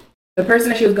old. The person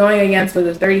that she was going against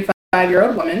was a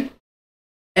 35-year-old woman,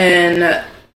 and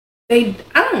I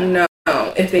don't know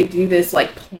if they do this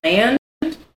like planned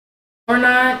or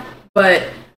not, but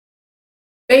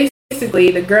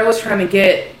basically, the girl was trying to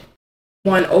get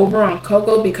one over on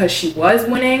Coco because she was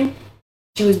winning.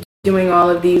 She was doing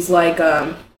all of these like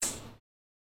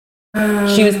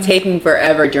she was taking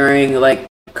forever during like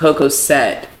Coco's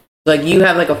set. Like you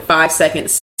have like a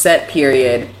 5-second set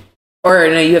period, or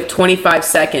no, you have 25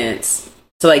 seconds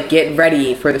to like get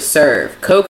ready for the serve.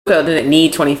 Coco didn't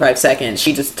need 25 seconds.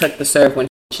 She just took the serve when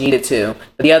she needed to.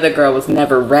 But the other girl was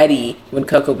never ready when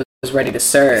Coco was ready to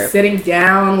serve. Sitting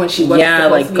down when she wasn't yeah,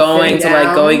 supposed like to be going to down.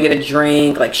 like go and get a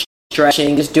drink, like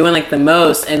stretching, just doing like the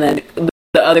most. And then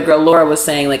the other girl Laura was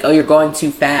saying like, oh, you're going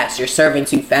too fast, you're serving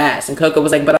too fast, and Coco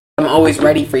was like, but I'm always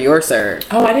ready for your serve.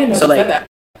 Oh, I didn't know so you like said that.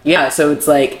 Yeah, so it's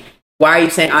like, why are you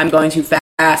saying I'm going too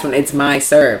fast when it's my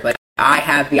serve? Like, I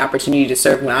have the opportunity to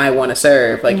serve when I want to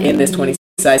serve. Like, in this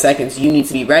 25 seconds, you need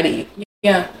to be ready.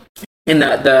 Yeah. And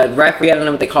the referee, I don't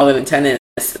know what they call it in tennis,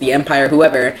 the umpire,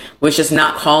 whoever, was just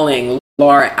not calling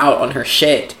Laura out on her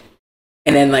shit.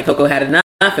 And then, like, Coco had enough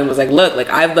and was like, look, like,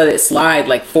 I've let it slide,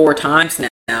 like, 4 times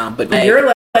now. But like,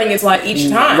 you're letting it slide each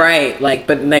time. Right. Like,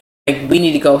 but, like, we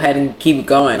need to go ahead and keep it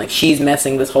going. Like, she's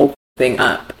messing this whole thing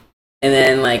up. And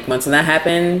then, like, once that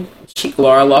happened,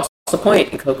 Laura lost the point,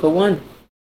 and Coco won.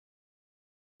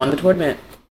 Won the tournament.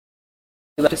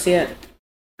 We love to see it.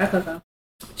 Hi, Coco.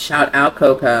 Shout out,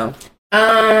 Coco.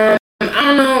 I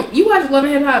don't know. You watch Love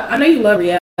and Hip Hop? I know you love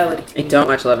reality TV. I don't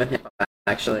watch Love and Hip Hop,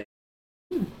 actually.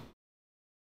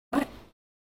 What?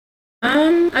 I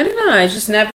don't know. I've just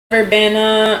never been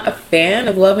a fan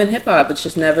of Love and Hip Hop. It's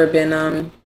just never been, I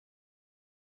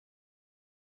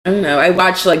don't know. I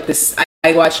watch, like, this...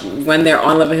 I watch when they're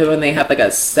on Love and Hip Hop and they have like a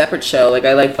separate show. Like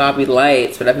I like Bobby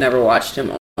Lights, but I've never watched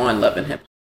him on Love and Hip Hop.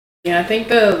 Yeah, I think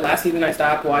the last season I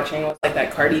stopped watching was like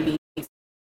that Cardi B.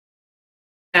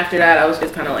 After that, I was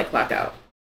just kind of like clocked out.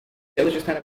 It was just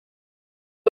kind of.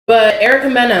 But Erica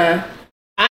Mena,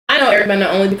 I know Erica Mena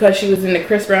only because she was in the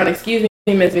Chris Brown "Excuse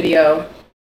Me, Miss" video,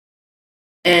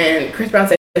 and Chris Brown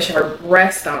said her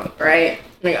breast stunk, right?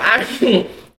 Like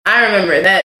I remember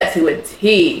that to a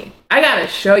T. I gotta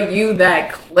show you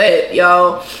that clip,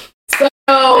 yo. So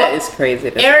that is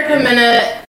crazy. Erica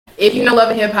Mena, if you know Love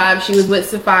and Hip Hop, she was with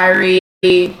Safari.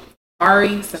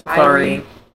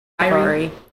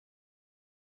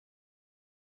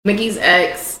 Mickey's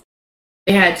ex.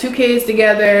 They had 2 kids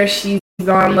together. She's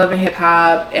on Love and Hip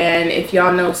Hop, and if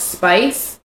y'all know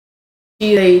Spice,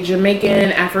 she's a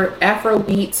Jamaican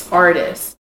Afrobeats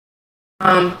artist.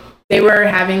 They were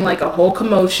having like a whole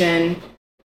commotion,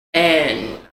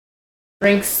 and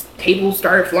drinks tables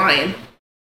started flying.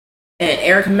 And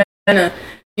Erica Mena,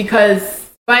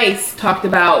 because Spice talked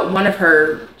about one of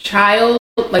her children,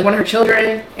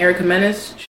 Erica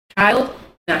Mena's child.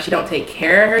 Now she don't take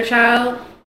care of her child.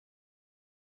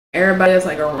 Everybody was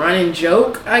like a running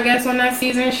joke, I guess, on that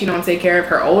season. She don't take care of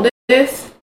her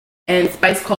oldest. And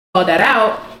Spice called that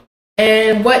out.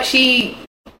 And what she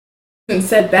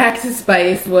said back to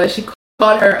Spice was she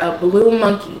called her a blue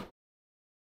monkey.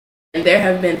 And there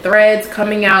have been threads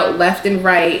coming out left and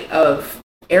right of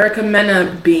Erica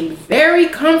Mena being very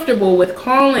comfortable with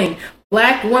calling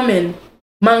black women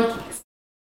monkeys.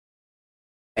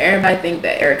 Everybody think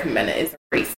that Erica Mena is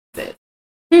racist.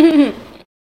 I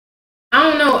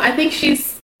don't know. I think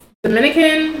she's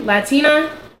Dominican,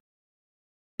 Latina.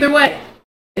 Either way,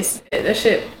 it's that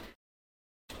shit.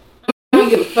 I don't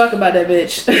give a fuck about that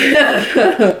bitch.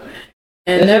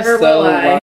 And never will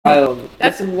I. Wild.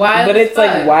 That's wild. But it's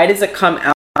like, why does it come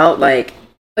out like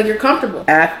you're comfortable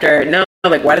after? No,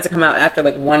 like why does it come out after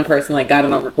like one person like got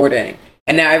it on recording,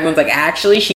 and now everyone's like,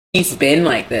 actually, she's been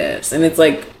like this, and it's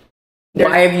like,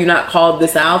 why have you not called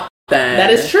this out then?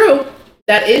 That is true.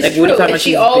 That is like, true. And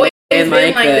she always been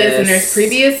like this, and there's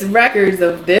previous records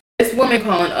of this woman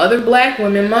calling other black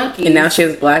women monkeys, and now she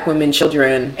has black women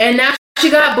children, and now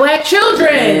she got black children,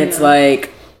 and it's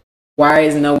like, why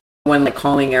is no one like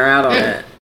calling her out on it?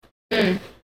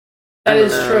 That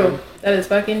is true. That is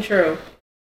fucking true.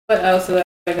 What else was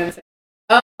I gonna say?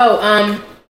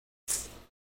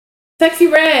 Sexy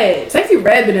Red. Sexy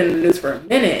Red been in the news for a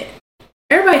minute.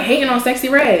 Everybody hating on Sexy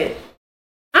Red.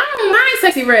 I don't mind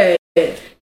Sexy Red.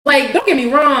 Like, don't get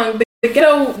me wrong, the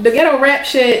ghetto rap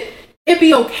shit, it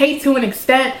be okay to an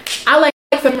extent. I like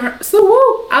some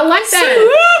I like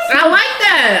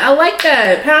that. I like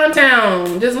that. Pound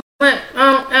Town. Just like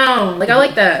I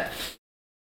like that.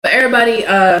 But everybody,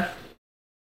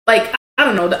 like, I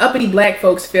don't know, the uppity black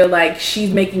folks feel like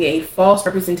she's making a false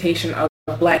representation of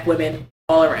black women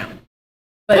all around.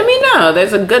 But I mean, no,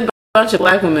 there's a good bunch of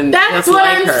black women. That's what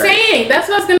I'm saying. That's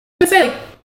what I was going to say. Like,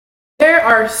 there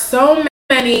are so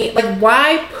many, like,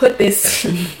 why put this,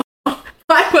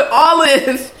 why put all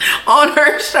this on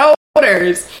her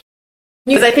shoulders?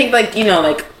 Because I think, like, you know,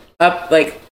 like,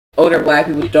 older black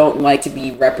people don't like to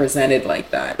be represented like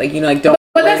that. Like, you know, like, don't.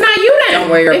 But that's not you then. Don't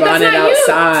wear your bonnet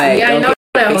outside. Yeah, don't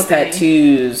get face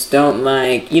tattoos. Don't,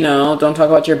 like, you know, don't talk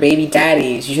about your baby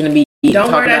daddies. You shouldn't be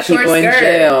talking about people in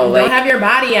jail. Don't have your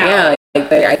body out. Yeah,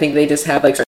 like I think they just have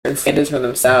like certain standards for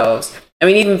themselves. I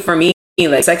mean, even for me,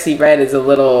 like Sexy Red is a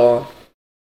little,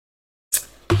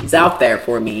 she's out there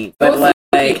for me. But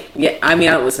like, Yeah, I mean,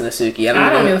 I don't listen to Suki. I I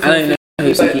don't even know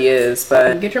who Suki is,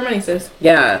 but get your money, sis.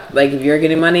 yeah, like if you're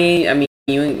getting money, I mean,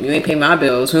 you ain't paying my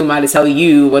bills. Who am I to tell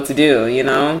you what to do? You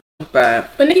know,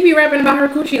 but Nicki be rapping about her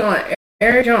coochie on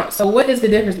Air Jones. So what is the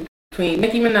difference between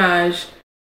Nicki Minaj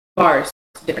bars?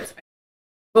 Difference.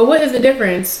 But what is the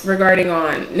difference regarding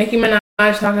on Nicki Minaj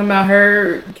talking about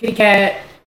her kitty cat?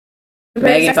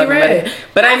 Megan talking about it.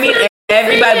 But I mean,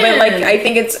 everybody. But like, I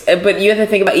think it's. But you have to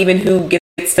think about even who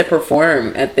gets to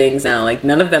perform at things now. Like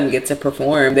none of them get to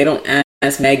perform. They don't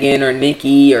ask Megan or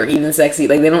Nicki or even Sexy.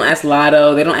 Like they don't ask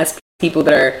Lotto. They don't ask people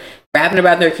that are rapping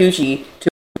about their coochie to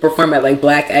perform at like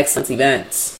Black excellence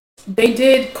events. They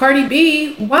did Cardi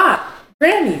B WAP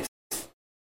Grammys.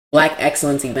 Black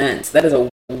excellence events. That is a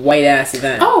white ass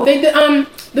event. Oh, they did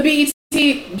the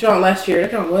BET joint last year.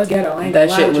 That joint was ghetto. That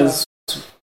shit was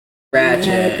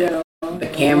ratchet. The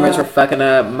cameras were fucking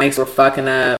up. Mics were fucking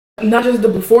up. Not just the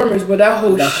performers, but that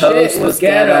whole shit was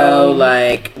ghetto.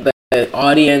 Like the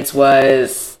audience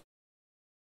was.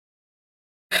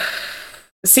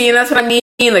 See, and that's what I mean.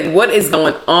 Like, what is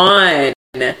going on?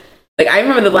 Like, I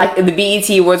remember the BET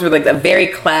Awards were like a very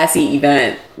classy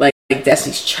event. Like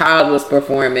Destiny's Child was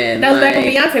performing. That was back when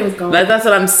Beyonce was going. That's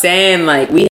what I'm saying. Like,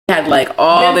 we had like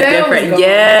all the different,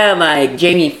 like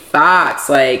Jamie Foxx,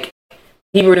 like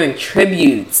people were doing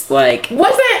tributes. Like,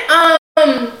 wasn't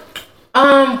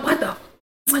what the?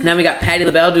 Now we got Patti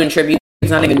LaBelle doing tributes.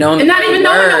 Not even knowing. And not even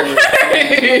knowing the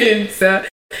words.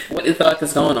 What the fuck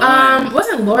is going on?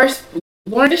 Wasn't Lauren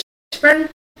Fishburne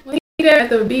at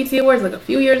the BET Awards like a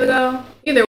few years ago?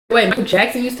 Either way, Michael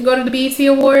Jackson used to go to the BET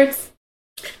Awards.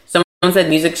 Someone said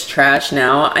music's trash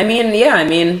now. I mean, yeah,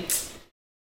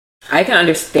 I can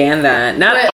understand that.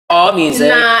 Not all music,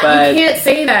 but you can't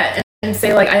say that and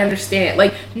say like I understand.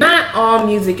 Like not all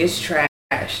music is trash.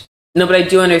 No, but I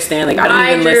do understand. Like I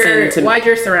don't even listen to why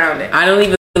you're surrounded. I don't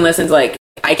even listen to like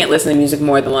I can't listen to music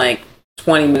more than like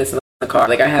 20 minutes in the car.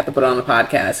 Like I have to put it on the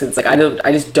podcast. It's like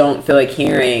I just don't feel like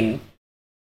hearing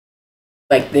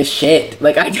like this shit.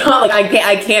 Like I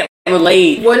can't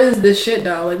relate. What is this shit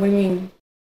though? Like what do you mean?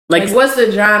 Like what's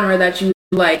the genre that you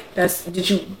like?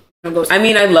 I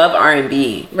mean, I love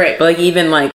R&B. Right. But like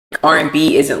even like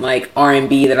R&B isn't like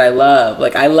R&B that I love.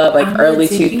 Like I love like early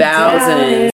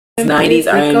 2000s,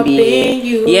 90s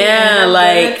R&B. Yeah,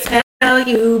 like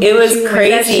it was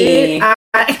crazy.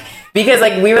 Because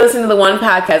like we were listening to the one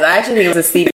podcast. I actually think it was a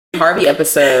Steve Harvey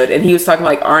episode, and he was talking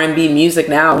about like R&B music.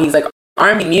 Now he's like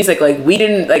R&B music. Like we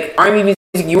didn't like R&B music.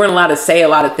 You weren't allowed to say a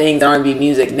lot of things in R&B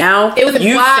music. Now it was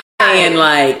you saying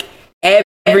like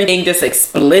everything just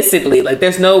explicitly. Like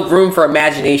there's no room for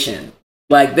imagination.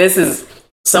 Like this is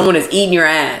someone is eating your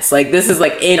ass. Like this is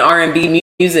like in R&B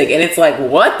music, and it's like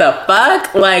what the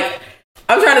fuck. Like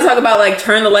I'm trying to talk about like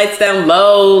turn the lights down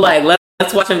low. Like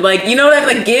let's watch them. Like you know what I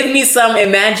mean? Like give me some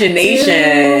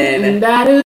imagination.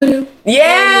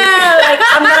 Yeah, like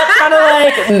I'm not trying to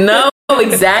like know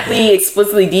exactly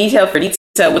explicitly detail for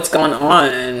detail what's going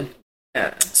on.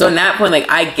 Yeah. So in that point, like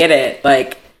I get it,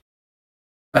 like,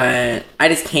 but I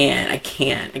just can't. I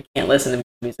can't listen to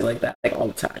music like that like all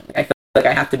the time. Like, I feel like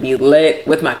I have to be lit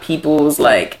with my peoples,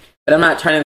 like, but I'm not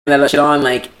trying to put that shit on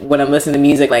like when I'm listening to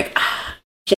music, like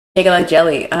shake it like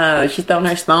jelly. She's throwing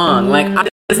her song. Like I'm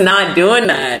just not doing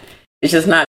that. It's just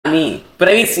not me. But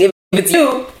I mean, if it's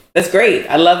you, that's great.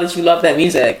 I love that you love that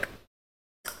music.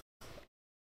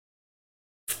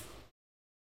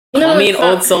 Call me an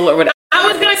old soul or whatever.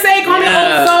 I was gonna say call me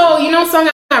old soul. You know, a song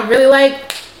I really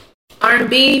like,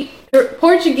 R&B,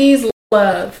 Portuguese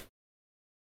Love.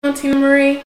 Tina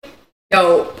Marie.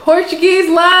 Yo, Portuguese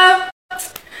Love.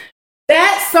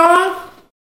 That song.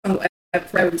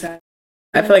 Every time.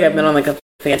 I feel like I've been on like a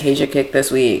Fantasia kick this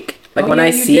week. Like when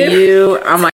I see you,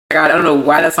 I'm like, God, I don't know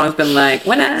why that song's been like,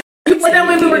 when I. Well, then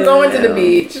when we were going to the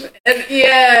beach. And,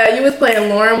 yeah, you was playing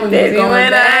Lauren when we were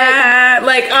going back.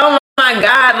 Like, oh my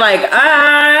God, like,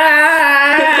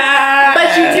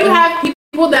 But you do have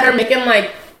people that are making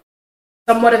like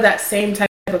somewhat of that same type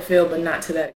of feel, but not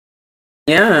to that.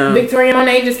 Yeah. Victoria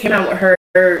Monet just came out with her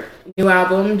new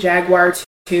album, Jaguar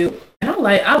 2. And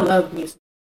I love music.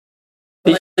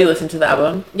 Did you listen to the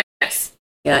album? Yes.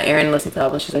 Yeah, Erin listened to the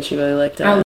album. She said she really liked it.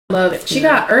 I love it. She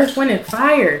got Earth, Wind, and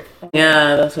Fire.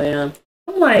 Yeah, that's what I am.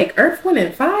 I'm like, Earth, Wind,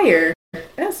 and Fire?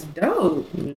 That's dope.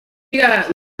 She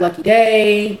got Lucky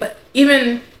Day. But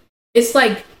even, it's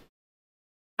like,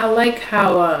 I like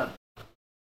how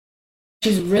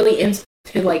she's really into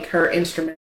like her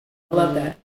instrument. I love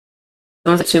that.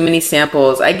 No one's too many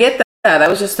samples. I get that. I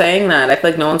was just saying that. I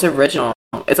feel like no one's original.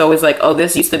 It's always like, oh,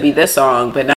 this used to be this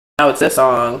song, but now it's this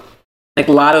song. Like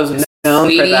Lotto's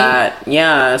known for that.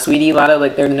 Yeah, Sweetie, Lotto,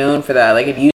 like they're known for that. Like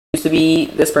it to be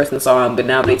this person's song, but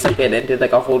now they took it and did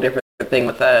like a whole different thing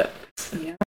with it.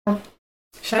 Yeah.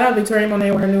 Shout out Victoria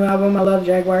Monet with her new album. I love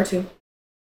Jaguar too.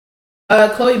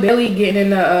 Chloe Bailey getting in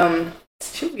the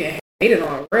she was getting hated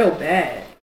on real bad.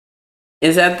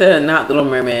 Is that the not Little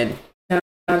Mermaid? No,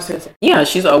 I'm serious. Yeah,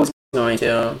 she's always going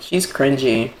to. She's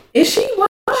cringy. Is she? Why?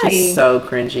 She's so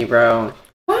cringy, bro.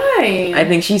 Why? I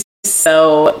think she's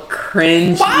so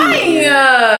cringy.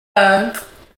 Why?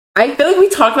 I feel like we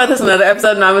talked about this in another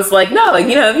episode, and I was like, no, like,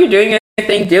 you know, if you're doing your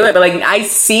thing, do it. But like, I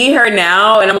see her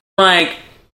now, and I'm like,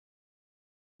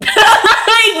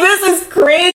 like, this is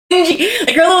cringy.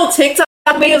 Like her little TikTok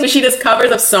videos where she does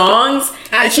covers of songs,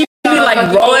 and she be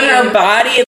like rolling her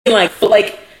body and like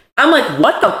I'm like,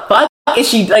 what the fuck is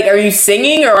she like? Are you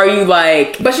singing or are you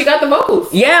like? But she got the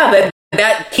vocals. Yeah,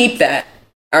 that keep that.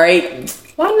 All right.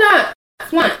 Why not?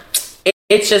 What?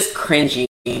 It's just cringy.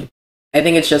 I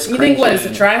think it's just. You cringy. think what is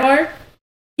a try hard?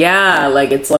 Yeah,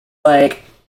 like it's like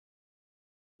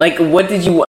what did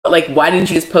you like? Why didn't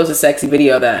you just post a sexy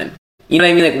video then? You know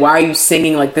what I mean? Like, why are you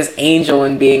singing like this angel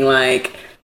and being like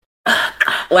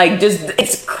just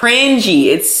it's cringy.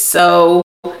 It's so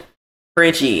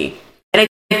cringy, and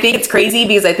I think it's crazy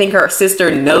because I think her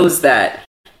sister knows that.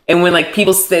 And when like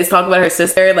people talk about her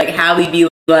sister, like Hallie be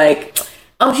like,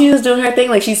 "Oh, she's just doing her thing.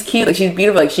 Like she's cute. Like she's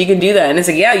beautiful. Like she can do that." And it's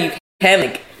like, yeah, you can.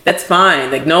 Like that's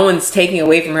fine. Like no one's taking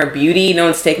away from her beauty. No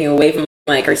one's taking away from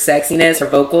like her sexiness, her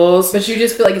vocals. But you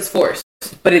just feel like it's forced.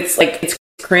 But it's like it's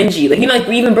cringy. Like, you know, like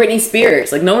even Britney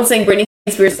Spears. Like no one's saying Britney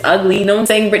Spears is ugly. No one's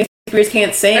saying Britney Spears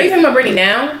can't sing. Are you talking about Britney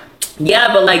now?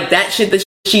 Yeah, but like that shit that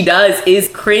she does is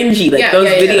cringy. Like those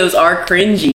videos are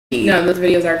cringy. No, those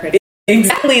videos are cringy.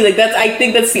 Exactly. Like I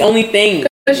think that's the only thing.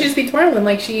 But she just be twirling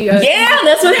like she. Yeah,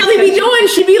 that's what Hallie be doing.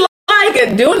 She be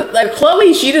like doing like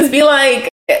Chloe. She just be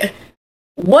like,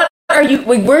 "What are you?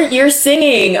 Like, you're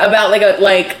singing about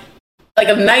like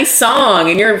a nice song,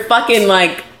 and you're fucking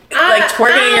like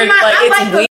twerking. You're like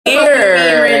it's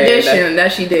weird." Rendition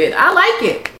that she did. I like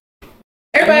it.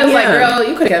 Everybody was like, "Girl,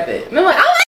 you could have kept it." And I'm like, I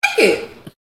like it.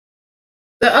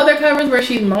 The other covers where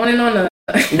she's moaning on the.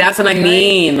 That's what I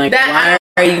mean. Like, why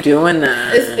are you doing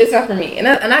that? It's not for me, and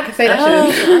I can say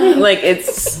that shit. Like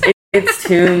it's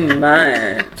too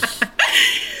much.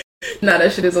 No,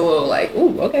 that shit is a little like,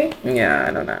 ooh, okay. Yeah,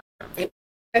 I don't know. Okay.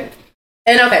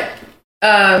 And okay,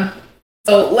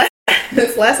 so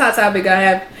this last hot topic I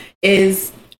have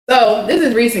is this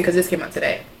is recent because this came out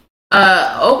today.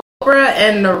 Oprah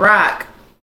and The Rock,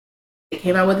 they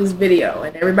came out with this video,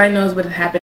 and everybody knows what is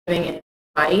happening in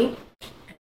Hawaii.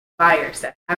 Fires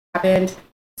that happened.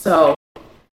 So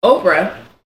Oprah,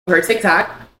 her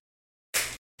TikTok,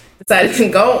 decided to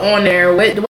go on there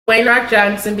with Dwayne Rock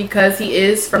Johnson because he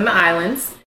is from the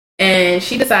islands, and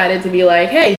she decided to be like,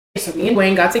 hey, so me and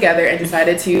Dwayne got together and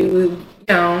decided to,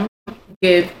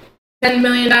 give $10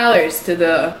 million to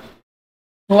the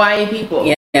Hawaii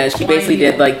people. Yeah, she basically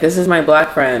did like, this is my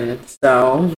black friend,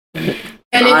 so. And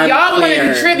if y'all want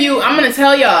to contribute, I'm going to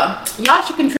tell y'all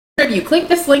should contribute. Click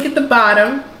this link at the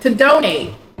bottom to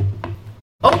donate.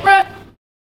 Oprah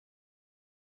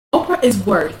is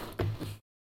worth.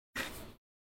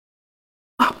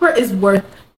 Hold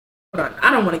on,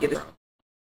 I don't want to get this wrong.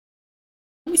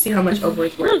 Let me see how much Oprah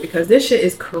is worth because this shit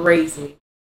is crazy.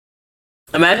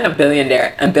 Imagine a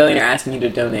billionaire asking you to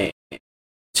donate.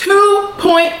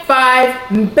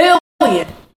 2.5 billion.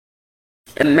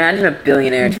 Imagine a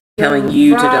billionaire telling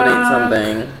you to donate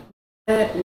something.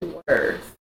 Net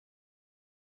worth.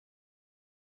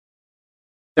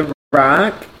 The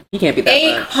Rock? He can't be that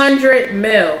 800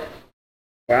 mil.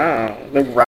 Wow. The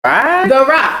Rock? The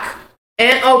Rock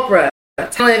and Oprah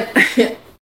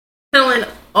telling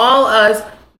all us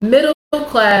middle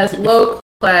class, low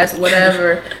class,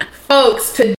 whatever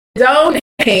folks to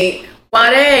donate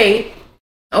while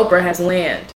Oprah has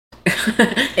land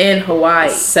in Hawaii.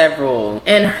 Several.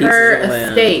 And her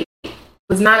estate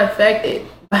was not affected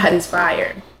by this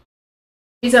fire.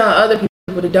 She's telling other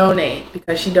people to donate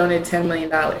because she donated $10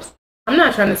 million. I'm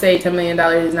not trying to say $10 million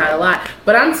is not a lot,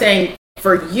 but I'm saying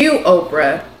for you,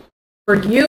 Oprah, for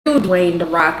you, Dwayne The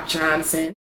Rock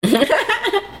Johnson,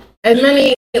 as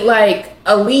many like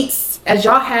elites as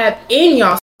y'all have in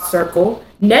y'all circle,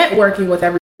 networking with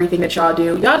everything that y'all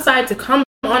do, y'all decide to come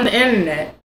on the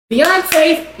internet,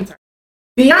 Beyonce's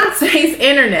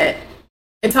internet,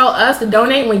 and tell us to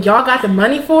donate when y'all got the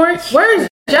money for it. Where's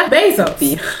Jeff Bezos?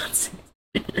 Beyonce.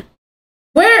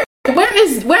 Where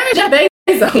is Jeff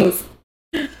Bezos?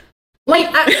 Like,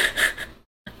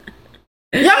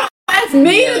 y'all asked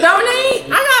me to donate? I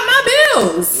got my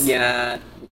bills. Yeah.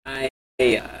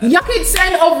 Y'all could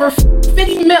send over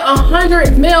 50 mil,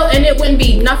 100 mil, and it wouldn't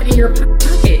be nothing in your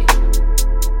pocket.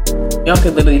 Y'all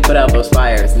could literally put out those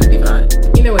fires and it'd be fine.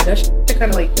 You know what? That shit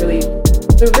kind of like really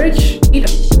the rich eat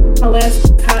a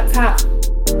last top.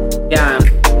 Yeah.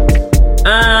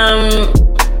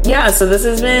 Yeah, so this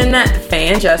has been Fai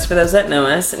and Jus for those that know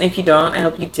us. And if you don't, I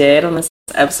hope you did on this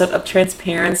episode of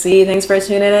Transparency. Thanks for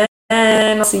tuning in,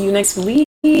 and I'll see you next week.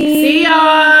 See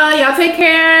y'all. Y'all take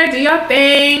care. Do your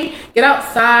thing. Get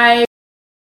outside.